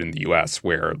as it would in the U.S.,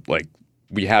 where like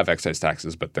we have excise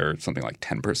taxes, but they're something like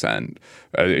 10%.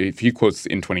 If he quotes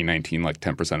in 2019 like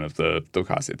 10% of the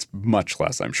cost, it's much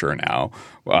less, I'm sure, now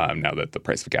that the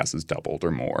price of gas has doubled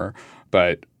or more.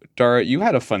 But Dara, you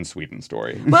had a fun Sweden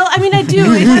story. Well, I mean, I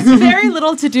do. It has very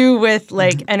little to do with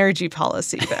like energy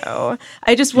policy, though.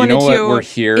 I just wanted to. We're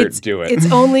here. Do it.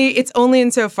 It's only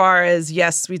insofar as,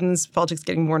 yes, Sweden's politics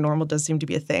getting more normal does seem to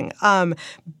be a thing.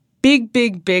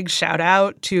 Big shout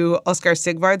out to Oskar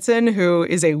Sigvardsson, who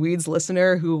is a Weeds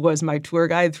listener who was my tour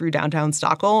guide through downtown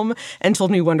Stockholm and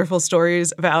told me wonderful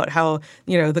stories about how,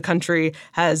 the country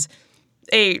has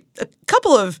a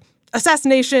couple of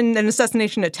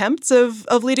assassination attempts of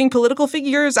leading political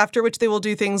figures, after which they will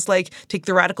do things like take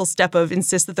the radical step of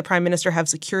insist that the prime minister have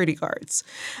security guards.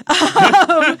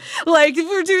 Like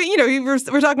we're doing,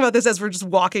 we're talking about this as we're just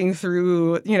walking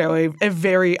through, a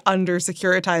very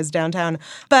under-securitized downtown.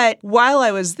 But while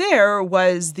I was there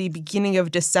was the beginning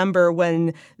of December,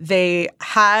 when they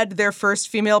had their first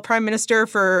female prime minister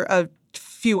for a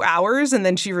few hours, and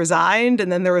then she resigned,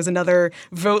 and then there was another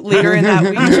vote later in that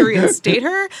week to reinstate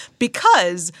her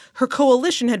because her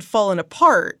coalition had fallen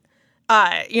apart,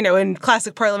 in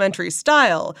classic parliamentary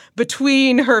style,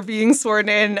 between her being sworn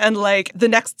in and like the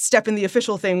next step in the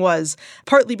official thing was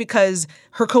partly because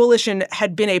her coalition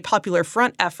had been a Popular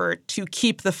Front effort to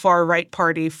keep the far-right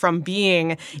party from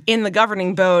being in the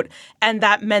governing boat, and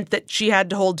that meant that she had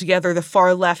to hold together the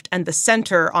far left and the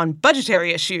center on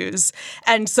budgetary issues.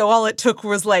 And so all it took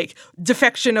was like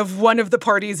defection of one of the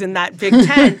parties in that big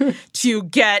tent to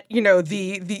get,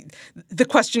 the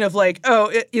question of like,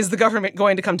 oh, is the government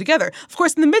going to come together? Of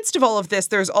course, in the midst of all of this,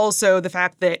 there's also the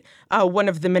fact that one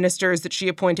of the ministers that she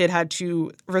appointed had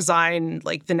to resign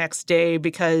like the next day,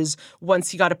 because once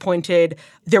he got appointed,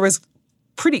 there was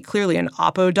pretty clearly an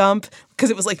Oppo dump, because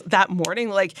it was like that morning,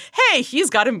 like, hey, he's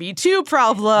got a Me Too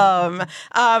problem,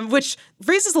 which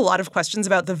raises a lot of questions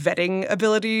about the vetting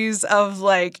abilities of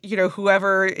like,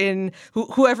 whoever in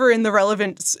the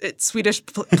relevant Swedish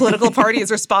political party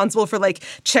is responsible for like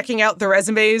checking out the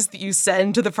resumes that you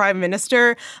send to the prime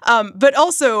minister. But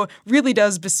also really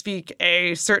does bespeak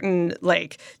a certain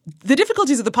like the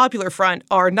difficulties of the Popular Front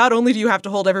are not only do you have to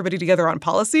hold everybody together on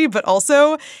policy, but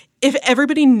also if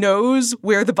everybody knows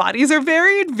where the bodies are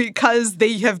buried because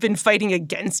they have been fighting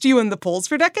against you in the polls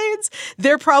for decades,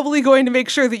 they're probably going to make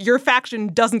sure that your faction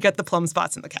doesn't get the plum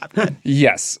spots in the cabinet.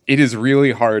 Yes, it is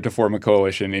really hard to form a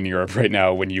coalition in Europe right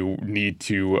now when you need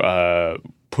to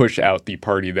push out the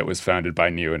party that was founded by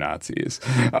neo-Nazis.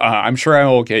 I'm sure I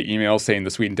will get emails saying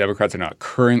the Sweden Democrats are not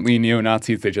currently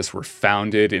neo-Nazis. They just were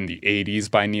founded in the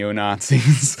 80s by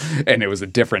neo-Nazis, and it was a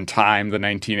different time, the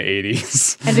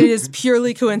 1980s. And it is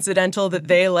purely coincidental that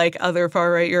they, like other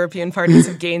far-right European parties,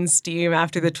 have gained steam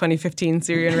after the 2015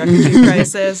 Syrian refugee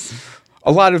crisis.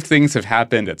 A lot of things have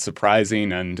happened at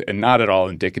surprising and not at all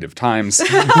indicative times.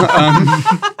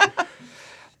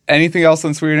 Anything else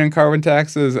on Sweden and carbon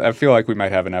taxes? I feel like we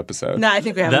might have an episode. No, I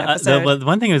think we have an episode. The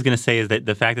one thing I was going to say is that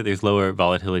the fact that there's lower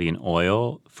volatility in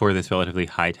oil for this relatively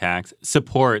high tax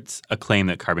supports a claim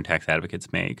that carbon tax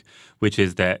advocates make, which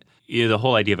is that the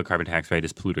whole idea of a carbon tax, right,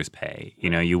 is polluters pay.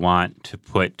 You want to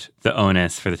put the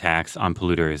onus for the tax on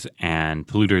polluters, and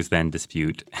polluters then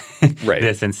dispute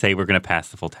this and say, we're going to pass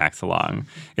the full tax along.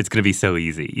 It's going to be so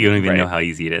easy. You don't even know how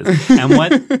easy it is. And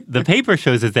what the paper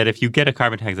shows is that if you get a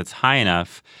carbon tax that's high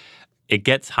enough, it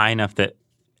gets high enough that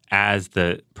as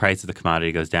the price of the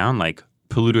commodity goes down, like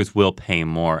polluters will pay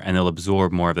more and they'll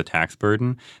absorb more of the tax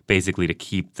burden, basically to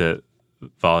keep the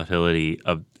volatility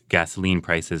of gasoline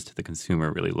prices to the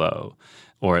consumer really low,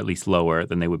 or at least lower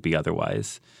than they would be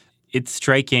otherwise. It's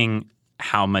striking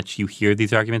how much you hear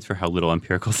these arguments for how little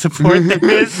empirical support there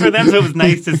is for them. So it was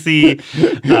nice to see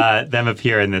them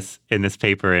appear in this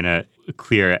paper in a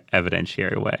clear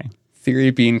evidentiary way.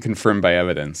 Theory being confirmed by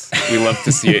evidence. We love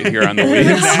to see it here on The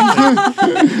Weeds.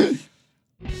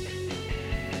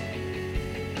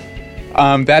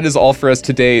 That is all for us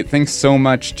today. Thanks so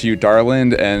much to you,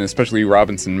 Darland, and especially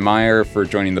Robinson Meyer for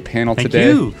joining the panel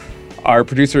today. Thank you. Our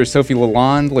producer is Sophie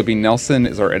Lalonde. Libby Nelson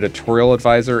is our editorial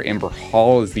advisor. Amber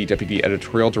Hall is the deputy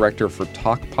editorial director for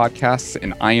Talk Podcasts,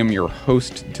 and I am your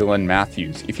host, Dylan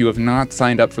Matthews. If you have not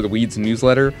signed up for the Weeds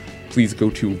newsletter, please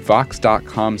go to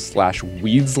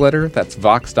vox.com/weedsletter. That's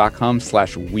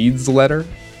vox.com/weedsletter.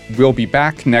 We'll be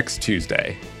back next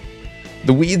Tuesday.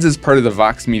 The Weeds is part of the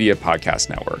Vox Media Podcast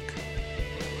Network.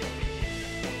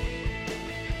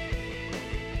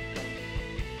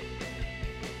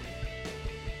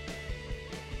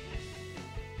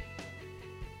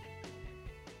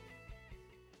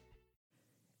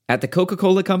 At the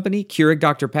Coca-Cola Company, Keurig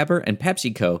Dr. Pepper, and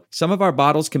PepsiCo, some of our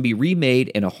bottles can be remade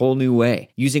in a whole new way,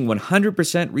 using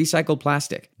 100% recycled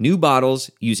plastic. New bottles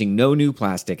using no new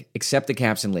plastic except the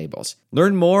caps and labels.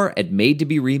 Learn more at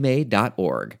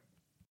madetoberemade.org.